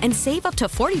now and save up to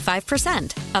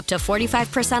 45%. Up to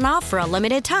 45% off for a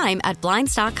limited time at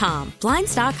Blinds.com.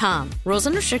 Blinds.com. Rules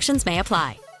and restrictions may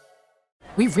apply.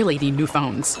 We really need new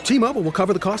phones. T-Mobile will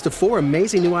cover the cost of 4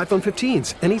 amazing new iPhone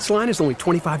 15s, and each line is only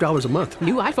 $25 a month.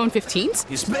 New iPhone 15s?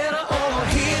 It's better over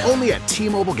here. Only at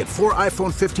T-Mobile, get 4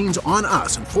 iPhone 15s on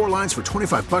us and 4 lines for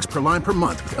 $25 per line per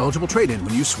month with eligible trade-in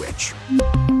when you switch.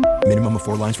 Minimum of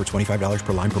 4 lines for $25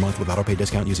 per line per month with autopay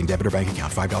discount using debit or bank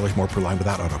account. $5 more per line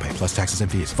without autopay, plus taxes and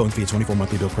fees. Phone fee at 24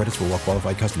 monthly bill credits for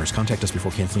well-qualified customers. Contact us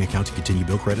before canceling account to continue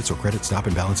bill credits or credit stop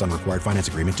and balance on required finance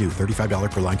agreement due.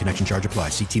 $35 per line connection charge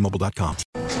applies. See T-Mobile.com.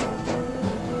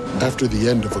 After the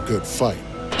end of a good fight,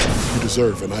 you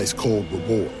deserve an ice-cold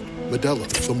reward. Modelo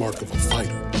is the mark of a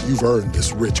fighter. You've earned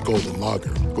this rich golden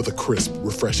lager with a crisp,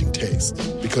 refreshing taste.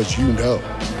 Because you know,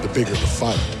 the bigger the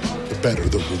fight, the better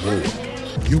the reward.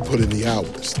 You put in the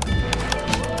hours,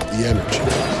 the energy,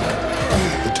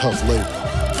 the tough labor.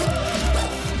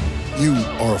 You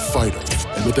are a fighter,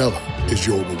 and Modelo is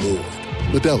your reward.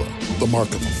 Modelo, the mark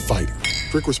of a fighter.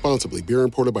 Drink responsibly. Beer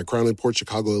imported by Crown Imports,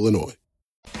 Chicago, Illinois.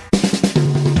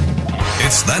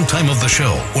 It's that time of the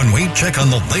show when we check on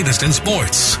the latest in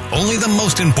sports. Only the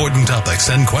most important topics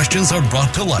and questions are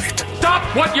brought to light.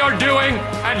 Stop what you're doing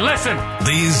and listen.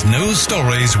 These news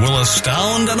stories will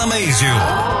astound and amaze you.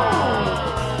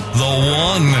 The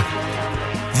one,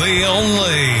 the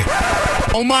only.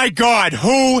 Oh my God,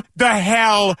 who the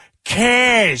hell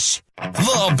cares?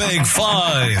 The Big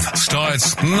Five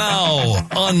starts now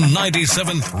on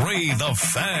 97.3 The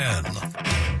Fan.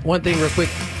 One thing real quick.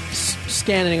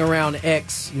 Scanning around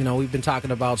X, you know, we've been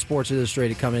talking about Sports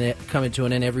Illustrated coming to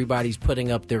an end. Everybody's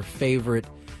putting up their favorite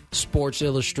Sports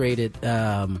Illustrated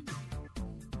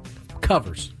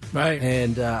covers, right?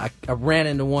 And I ran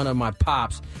into one of my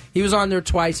pops. He was on there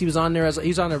twice. He was on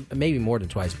there maybe more than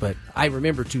twice, but I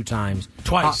remember 2 times.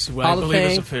 Twice, I believe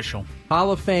it's official.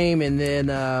 Hall of Fame, and then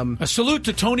a salute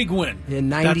to Tony Gwynn.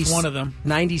 That's one of them.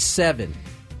 97.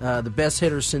 The best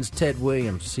hitter since Ted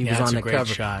Williams. He was on the cover.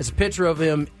 Shot. It's a picture of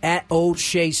him at Old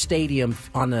Shea Stadium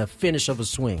on the finish of a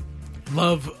swing.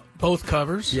 Love both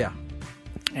covers. Yeah.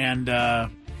 And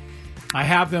I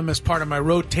have them as part of my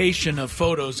rotation of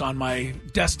photos on my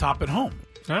desktop at home.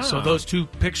 Ah. So those two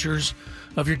pictures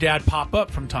of your dad pop up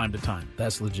from time to time.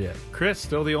 That's legit. Chris,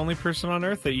 still the only person on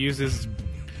earth that uses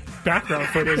background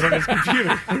photos on his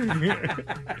computer.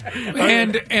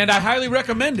 and I highly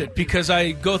recommend it because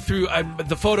I go through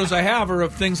the photos I have are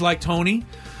of things like Tony,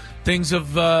 things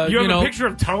of you have a picture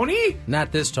of Tony?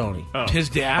 Not this Tony. Oh. His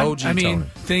dad. OG Tony.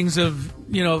 Things of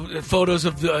photos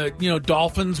of the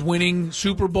Dolphins winning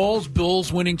Super Bowls,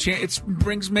 Bills winning.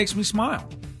 Makes me smile.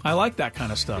 I like that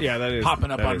kind of stuff. Yeah, that is popping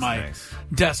up on my nice.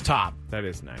 desktop. That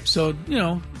is nice. So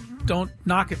don't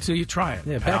knock it till you try it.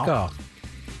 Yeah, pal. back off.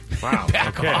 Wow.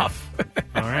 Back off.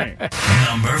 All right.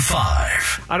 Number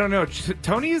 5. I don't know.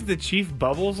 Tony is the chief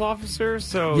bubbles officer,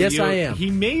 so yes, I am. He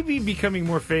may be becoming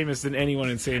more famous than anyone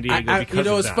in San Diego. Because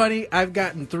it's funny. I've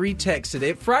gotten 3 texts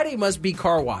today. Friday must be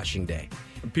car washing day.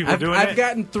 People doing it? I've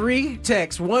gotten 3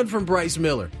 texts. One from Bryce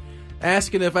Miller,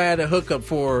 asking if I had a hookup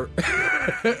for.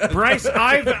 Bryce,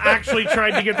 I've actually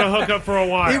tried to get the hookup for a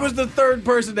while. He was the 3rd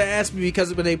person to ask me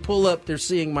because when they pull up, they're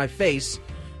seeing my face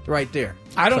right there.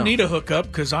 I don't need a hookup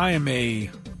because I am a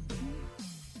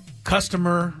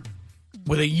customer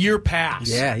with a year pass.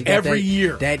 Yeah, every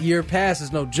year. That year pass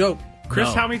is no joke.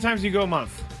 Chris, how many times do you go a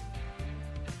month?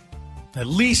 At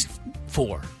least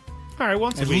 4. All right,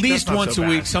 once a At week. least That's not once so a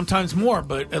bad. week, sometimes more,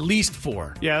 but at least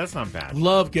 4. Yeah, that's not bad.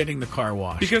 Love getting the car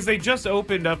washed. Because they just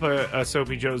opened up a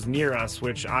Soapy Joe's near us,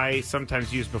 which I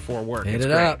sometimes use before work. Hit it's it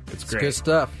great. up. It's It's great. good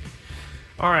stuff.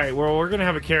 All right, well, we're going to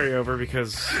have a carryover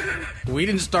because... We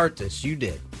didn't start this. You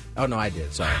did. Oh, no, I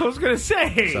did. Sorry. I was going to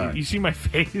say, Sorry. You see my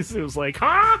face? It was like,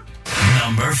 huh?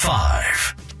 Number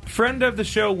 5. Friend of the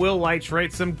show, Will Leitch,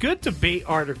 writes some good debate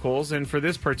articles, and for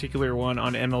this particular one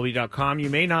on MLB.com,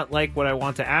 you may not like what I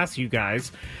want to ask you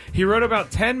guys. He wrote about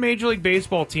 10 Major League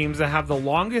Baseball teams that have the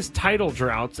longest title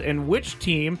droughts, and which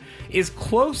team is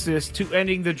closest to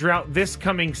ending the drought this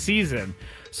coming season.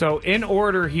 So, in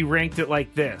order, he ranked it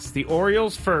like this. The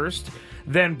Orioles first,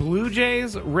 then Blue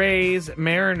Jays, Rays,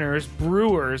 Mariners,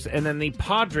 Brewers, and then the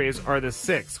Padres are the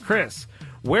 6th. Chris,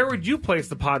 where would you place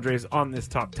the Padres on this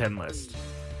top 10 list?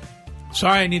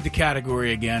 Sorry, I need the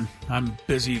category again. I'm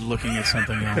busy looking at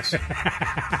something else.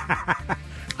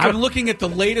 I'm looking at the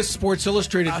latest Sports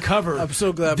Illustrated cover. I'm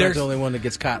so glad I'm not the only one that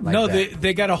gets caught like that.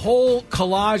 They got a whole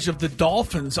collage of the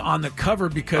Dolphins on the cover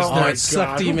because it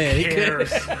sucked him in.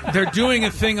 They're doing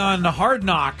a thing on the Hard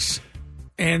Knocks,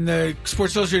 and the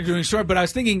Sports Illustrated doing a story. But I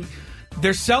was thinking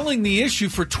they're selling the issue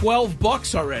for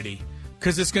 $12 already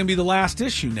because it's going to be the last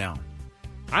issue now.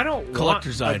 I don't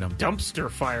collector's want item. Dumpster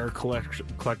fire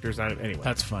collector's item. Anyway,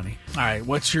 that's funny. All right,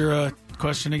 what's your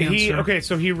question again, sir? Okay,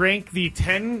 so he ranked the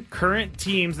 10 current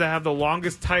teams that have the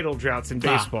longest title droughts in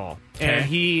baseball. Okay. And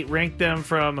he ranked them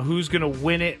from who's going to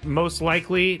win it most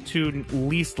likely to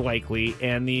least likely.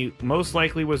 And the most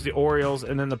likely was the Orioles,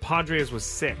 and then the Padres was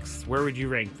 6th. Where would you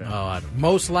rank them?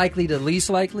 Most likely to least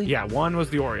likely? Yeah, 1 was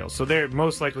the Orioles. So they're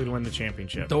most likely to win the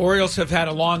championship. The Orioles have had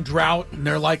a long drought, and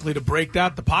they're likely to break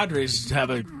that. The Padres have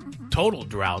a total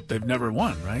drought. They've never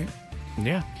won, right?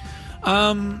 Yeah.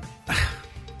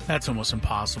 That's almost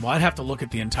impossible. I'd have to look at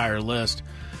the entire list.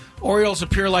 Orioles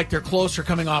appear like they're closer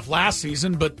coming off last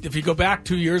season, but if you go back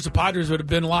 2 years, the Padres would have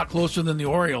been a lot closer than the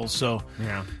Orioles, so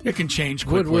yeah, it can change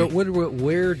quickly.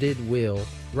 Where did Will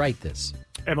write this?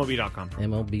 MLB.com.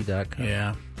 MLB.com.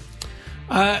 Yeah.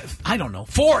 I don't know.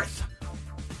 Fourth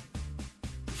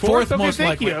Okay, most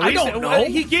thank likely. you. I don't know.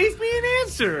 He gave me an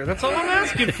answer. That's all I'm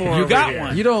asking for. You got here.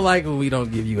 one. You don't like when we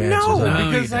don't give you answers. No,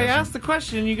 because I asked the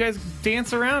question and you guys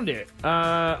dance around it.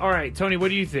 All right, Tony, what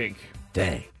do you think?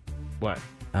 Dang. What?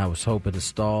 I was hoping to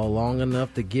stall long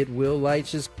enough to get Will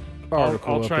Leitch's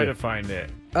article. I'll try to find it.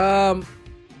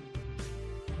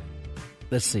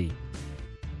 Let's see.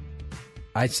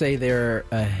 I'd say they're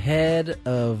ahead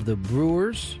of the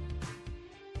Brewers,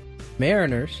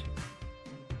 Mariners,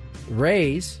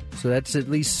 Rays, so that's at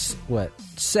least,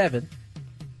 7?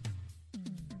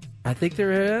 I think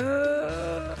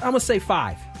they're, I'm going to say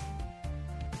 5.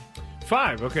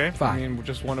 5, okay. 5. I mean, we're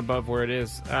just one above where it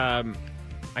is.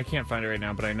 I can't find it right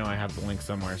now, but I know I have the link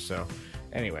somewhere, so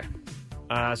anyway.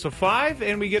 So 5,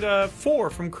 and we get a 4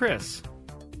 from Chris.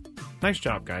 Nice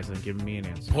job, guys, on giving me an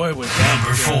answer. Boy, was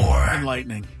Number 4.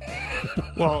 Enlightening.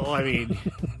 Well, I mean...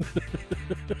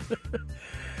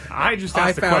 I just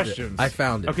asked the questions. I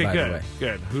found it. Okay, by good. the way.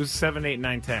 Good. Who's 7, 8,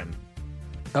 9, 10?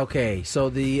 Okay, so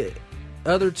the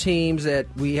other teams that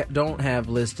we don't have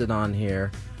listed on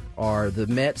here are the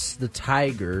Mets, the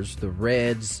Tigers, the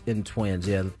Reds, and Twins.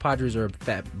 Yeah, the Padres are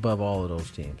above all of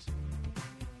those teams.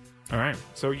 All right.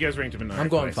 So you guys ranked him in 9th I'm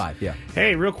going place. 5, yeah.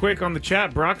 Hey, real quick on the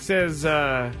chat, Brock says,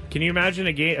 can you imagine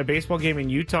a baseball game in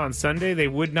Utah on Sunday? They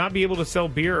would not be able to sell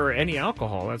beer or any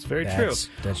alcohol. That's very true.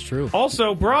 That's true.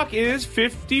 Also, Brock is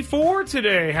 54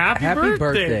 today. Happy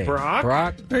birthday,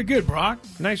 Brock. Very good, Brock.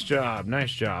 Nice job.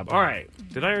 All right.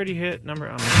 Did I already hit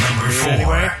number 4?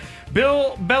 Anyway,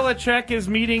 Bill Belichick is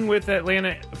meeting with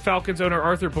Atlanta Falcons owner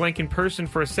Arthur Blank in person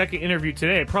for a second interview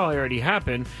today. It probably already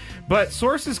happened. But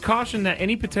sources caution that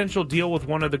any potential deal with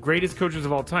one of the greatest coaches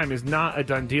of all time is not a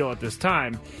done deal at this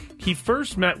time. He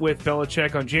first met with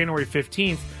Belichick on January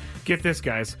 15th. Get this,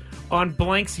 guys. On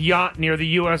Blank's yacht near the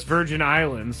U.S. Virgin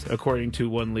Islands, according to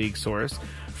one league source.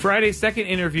 Friday's second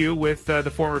interview with the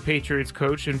former Patriots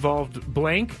coach involved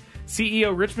Blank,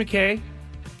 CEO Rich McKay,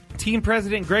 team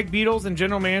president Greg Beatles, and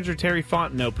general manager Terry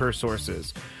Fontenot, per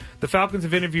sources. The Falcons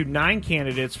have interviewed 9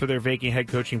 candidates for their vacant head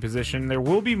coaching position. There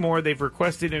will be more. They've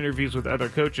requested interviews with other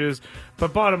coaches,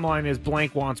 but bottom line is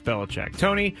Blank wants Belichick.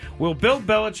 Tony, will Bill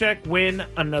Belichick win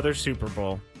another Super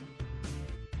Bowl?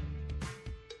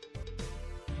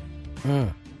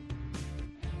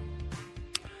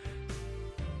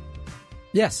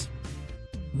 Yes.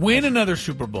 Win another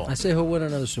Super Bowl. I say he'll win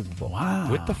another Super Bowl.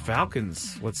 Wow. With the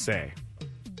Falcons, let's say.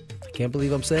 I can't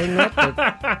believe I'm saying that,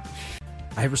 but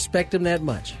I respect him that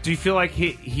much. Do you feel like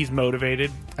he's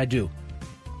motivated? I do.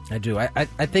 I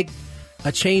think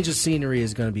a change of scenery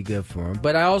is going to be good for him.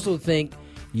 But I also think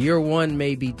year one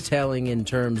may be telling in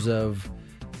terms of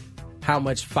how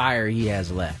much fire he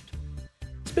has left.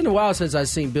 It's been a while since I've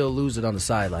seen Bill lose it on the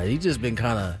sideline. He's just been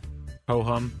kind of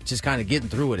ho-hum. Just kind of getting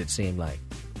through it seemed like.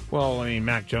 Well, I mean,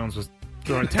 Mac Jones was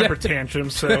throwing temper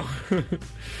tantrums, so...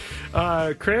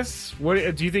 Chris,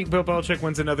 what do you think Bill Belichick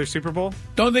wins another Super Bowl?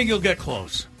 Don't think he'll get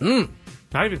close.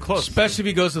 Not even close. Especially if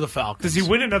he goes to the Falcons. Does he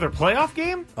win another playoff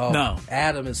game? Oh, no.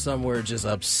 Adam is somewhere just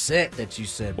upset that you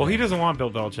said Well, that. he doesn't want Bill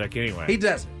Belichick anyway. He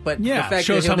doesn't. But Yeah, the fact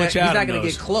shows that how much he's Adam not going to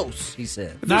knows. get close, he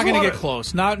said. Not going to get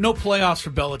close. No playoffs for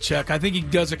Belichick. I think he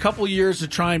does a couple years to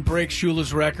try and break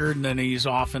Shula's record, and then he's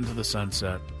off into the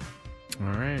sunset.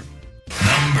 All right.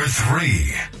 Number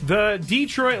 3. The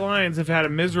Detroit Lions have had a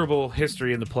miserable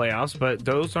history in the playoffs, but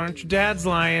those aren't your dad's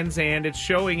Lions, and it's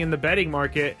showing in the betting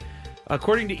market.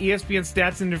 According to ESPN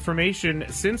Stats and Information,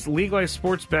 since legalized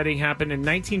sports betting happened in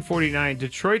 1949,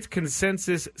 Detroit's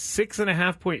consensus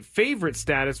 6.5-point favorite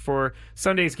status for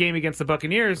Sunday's game against the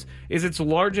Buccaneers is its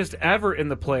largest ever in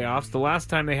the playoffs. The last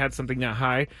time they had something that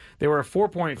high, they were a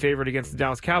 4-point favorite against the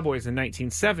Dallas Cowboys in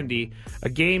 1970. A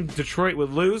game Detroit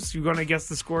would lose. You going to guess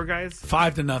the score, guys?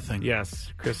 5-0.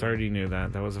 Yes, Chris already knew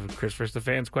that. That was a Chris versus the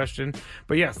fans question.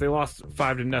 But yes, they lost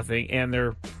 5-0, and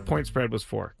their point spread was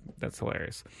 4. That's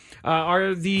hilarious.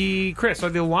 Are the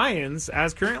Lions,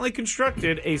 as currently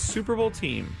constructed, a Super Bowl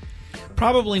team?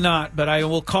 Probably not, but I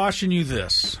will caution you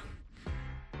this.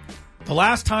 The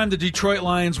last time the Detroit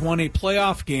Lions won a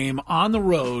playoff game on the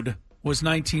road was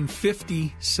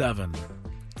 1957.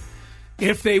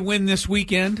 If they win this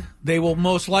weekend, they will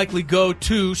most likely go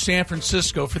to San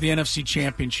Francisco for the NFC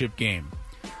Championship game.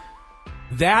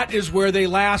 That is where they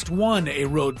last won a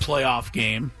road playoff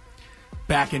game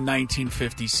back in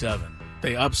 1957.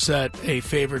 They upset a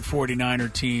favored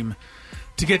 49er team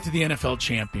to get to the NFL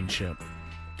Championship.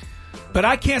 But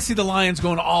I can't see the Lions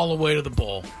going all the way to the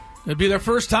bowl. It'd be their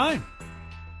first time.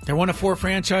 They're one of 4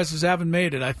 franchises that haven't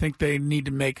made it. I think they need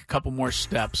to make a couple more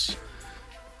steps.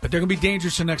 But they're going to be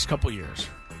dangerous the next couple years.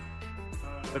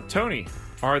 Tony,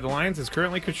 are the Lions as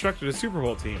currently constructed a Super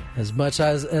Bowl team? As much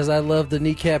as I love the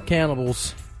kneecap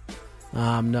cannibals,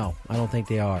 no, I don't think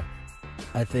they are.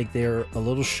 I think they're a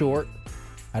little short.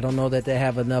 I don't know that they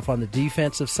have enough on the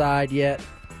defensive side yet.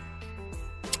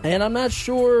 And I'm not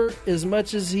sure, as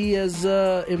much as he has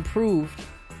improved,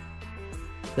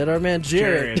 that our man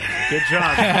Jared. Good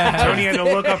job. Tony had to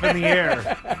look up in the air.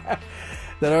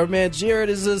 That our man Jared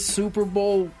is a Super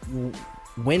Bowl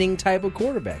winning type of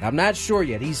quarterback. I'm not sure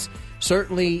yet. He's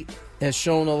certainly has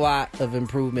shown a lot of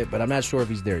improvement, but I'm not sure if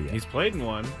he's there yet. He's played in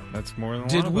one. That's more than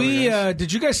Did we?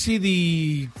 Did you guys see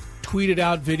the tweeted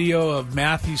out video of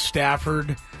Matthew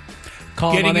Stafford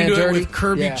getting into it with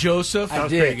Kirby Joseph? That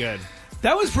was pretty good.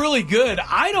 That was really good.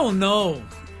 I don't know.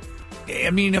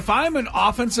 I mean, if I'm an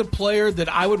offensive player, that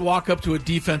I would walk up to a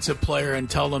defensive player and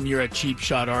tell them you're a cheap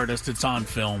shot artist. It's on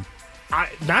film.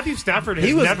 Matthew Stafford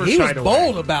has never shied away. He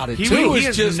was bold about it, too. He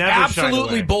was just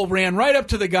absolutely bold. Ran right up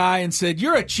to the guy and said,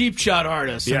 "You're a cheap shot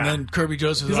artist." Yeah. And then Kirby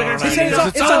Joseph He's said,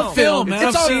 like, "It's on film, man.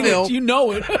 It's I've on seen film. it. You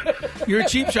know it. You're a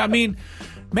cheap shot." I mean,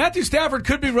 Matthew Stafford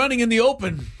could be running in the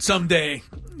open someday,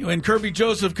 and Kirby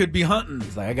Joseph could be hunting.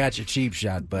 He's like, "I got your cheap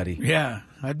shot, buddy." Yeah.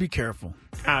 I'd be careful.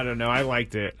 I don't know. I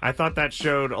liked it. I thought that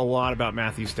showed a lot about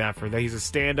Matthew Stafford, that he's a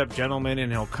stand-up gentleman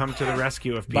and he'll come to the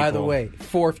rescue of people. By the way,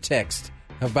 fourth text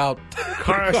about...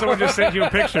 Someone just sent you a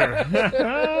picture.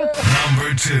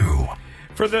 Number 2.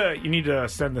 You need to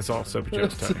send this all, Soapy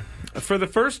Joe's Tony. For the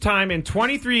first time in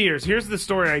 23 years, here's the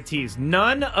story I teased.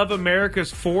 None of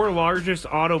America's 4 largest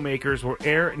automakers will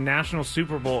air national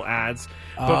Super Bowl ads,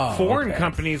 but foreign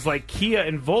companies like Kia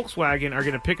and Volkswagen are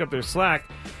going to pick up their slack.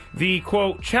 The,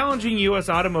 quote, challenging U.S.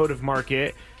 automotive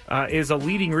market is a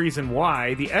leading reason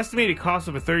why. The estimated cost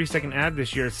of a 30-second ad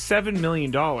this year is $7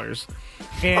 million.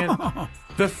 And...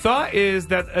 the thought is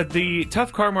that the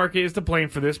tough car market is to blame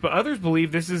for this, but others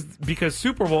believe this is because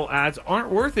Super Bowl ads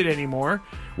aren't worth it anymore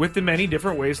with the many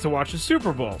different ways to watch a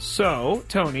Super Bowl. So,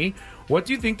 Tony, what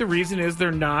do you think the reason is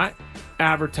they're not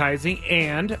advertising?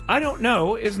 And I don't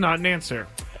know is not an answer.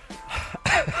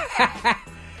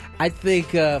 I think,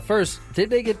 first, did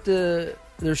they get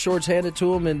their shorts handed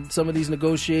to them in some of these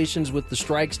negotiations with the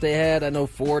strikes they had? I know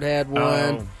Ford had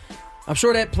one. I'm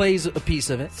sure that plays a piece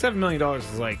of it. $7 million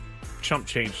is like chump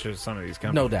change to some of these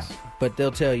companies. No doubt. But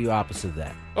they'll tell you opposite of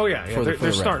that. Oh, yeah.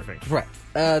 They're starving. Right.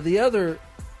 The other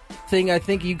thing I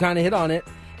think you kind of hit on it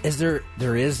is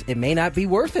it may not be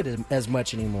worth it as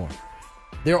much anymore.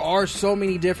 There are so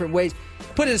many different ways.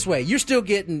 Put it this way, you're still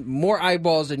getting more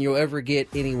eyeballs than you'll ever get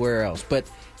anywhere else. But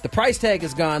the price tag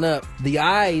has gone up. The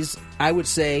eyes, I would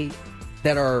say,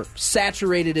 that are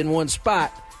saturated in one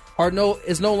spot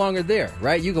is no longer there,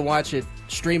 right? You can watch it,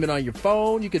 stream it on your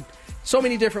phone. You could... So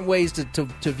many different ways to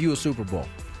view a Super Bowl.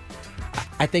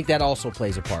 I think that also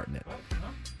plays a part in it.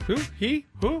 Who? He?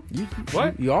 Who?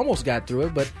 What? You almost got through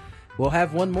it, but we'll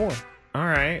have one more. All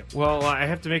right. Well, I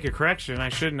have to make a correction. I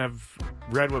shouldn't have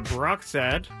read what Brock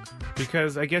said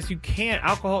because I guess you can't.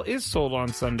 Alcohol is sold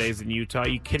on Sundays in Utah.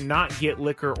 You cannot get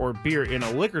liquor or beer in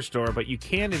a liquor store, but you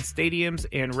can in stadiums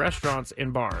and restaurants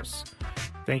and bars.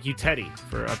 Thank you, Teddy,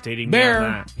 for updating me on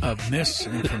that. Of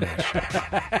misinformation.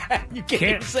 You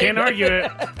can't argue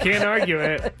it. Can't argue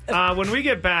it. When we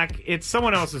get back, it's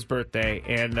someone else's birthday,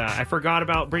 and I forgot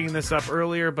about bringing this up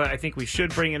earlier, but I think we should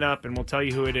bring it up, and we'll tell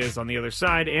you who it is on the other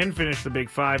side, and finish the Big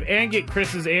Five, and get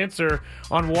Chris's answer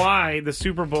on why the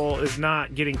Super Bowl is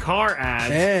not getting car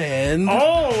ads. And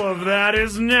all of that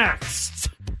is next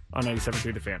on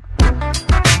 97.3 The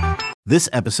Fan. This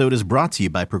episode is brought to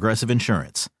you by Progressive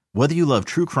Insurance. Whether you love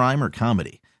true crime or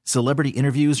comedy, celebrity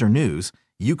interviews or news,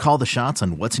 you call the shots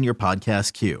on what's in your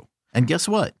podcast queue. And guess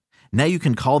what? Now you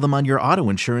can call them on your auto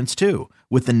insurance too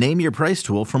with the Name Your Price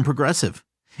tool from Progressive.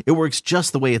 It works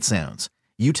just the way it sounds.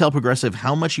 You tell Progressive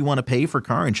how much you want to pay for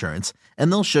car insurance,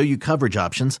 and they'll show you coverage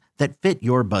options that fit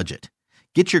your budget.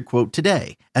 Get your quote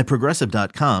today at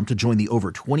Progressive.com to join the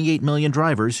over 28 million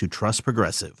drivers who trust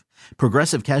Progressive.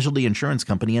 Progressive Casualty Insurance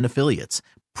Company and Affiliates.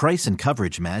 Price and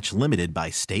coverage match limited by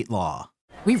state law.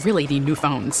 We really need new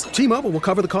phones. T-Mobile will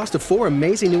cover the cost of 4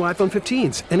 amazing new iPhone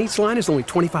 15s, and each line is only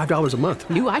 $25 a month.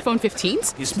 New iPhone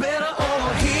 15s? It's better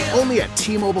over here. Only at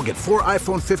T-Mobile, get 4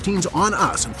 iPhone 15s on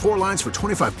us and 4 lines for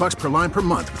 $25 per line per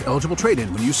month with eligible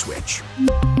trade-in when you switch.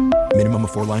 Minimum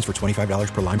of 4 lines for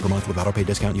 $25 per line per month with autopay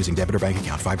discount using debit or bank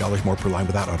account. $5 more per line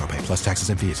without autopay, plus taxes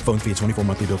and fees. Phone fee at 24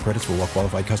 monthly bill credits for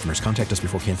well-qualified customers. Contact us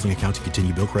before canceling account to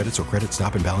continue bill credits or credit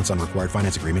stop and balance on required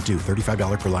finance agreement due.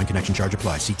 $35 per line connection charge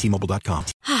applies. See T-Mobile.com.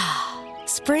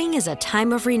 Spring is a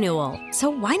time of renewal, so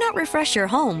why not refresh your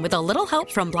home with a little help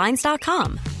from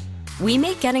Blinds.com? We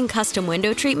make getting custom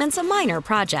window treatments a minor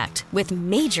project with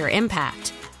major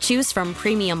impact. Choose from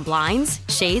premium blinds,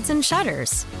 shades, and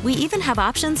shutters. We even have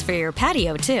options for your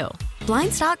patio, too.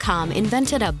 Blinds.com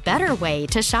invented a better way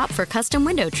to shop for custom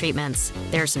window treatments.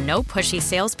 There's no pushy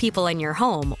salespeople in your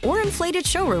home or inflated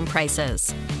showroom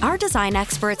prices. Our design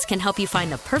experts can help you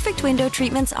find the perfect window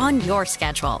treatments on your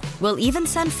schedule. We'll even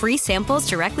send free samples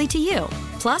directly to you.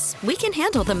 Plus, we can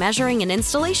handle the measuring and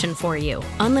installation for you.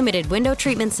 Unlimited window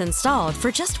treatments installed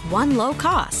for just one low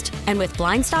cost. And with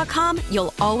Blinds.com,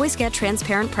 you'll always get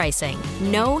transparent pricing.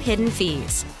 No hidden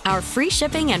fees. Our free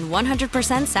shipping and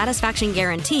 100% satisfaction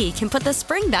guarantee can put the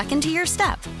spring back into your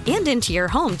step and into your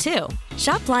home, too.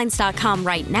 Shop Blinds.com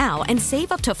right now and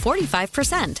save up to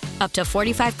 45%. Up to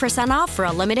 45% off for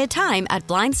a limited time at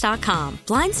Blinds.com.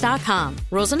 Blinds.com.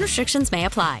 Rules and restrictions may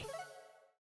apply.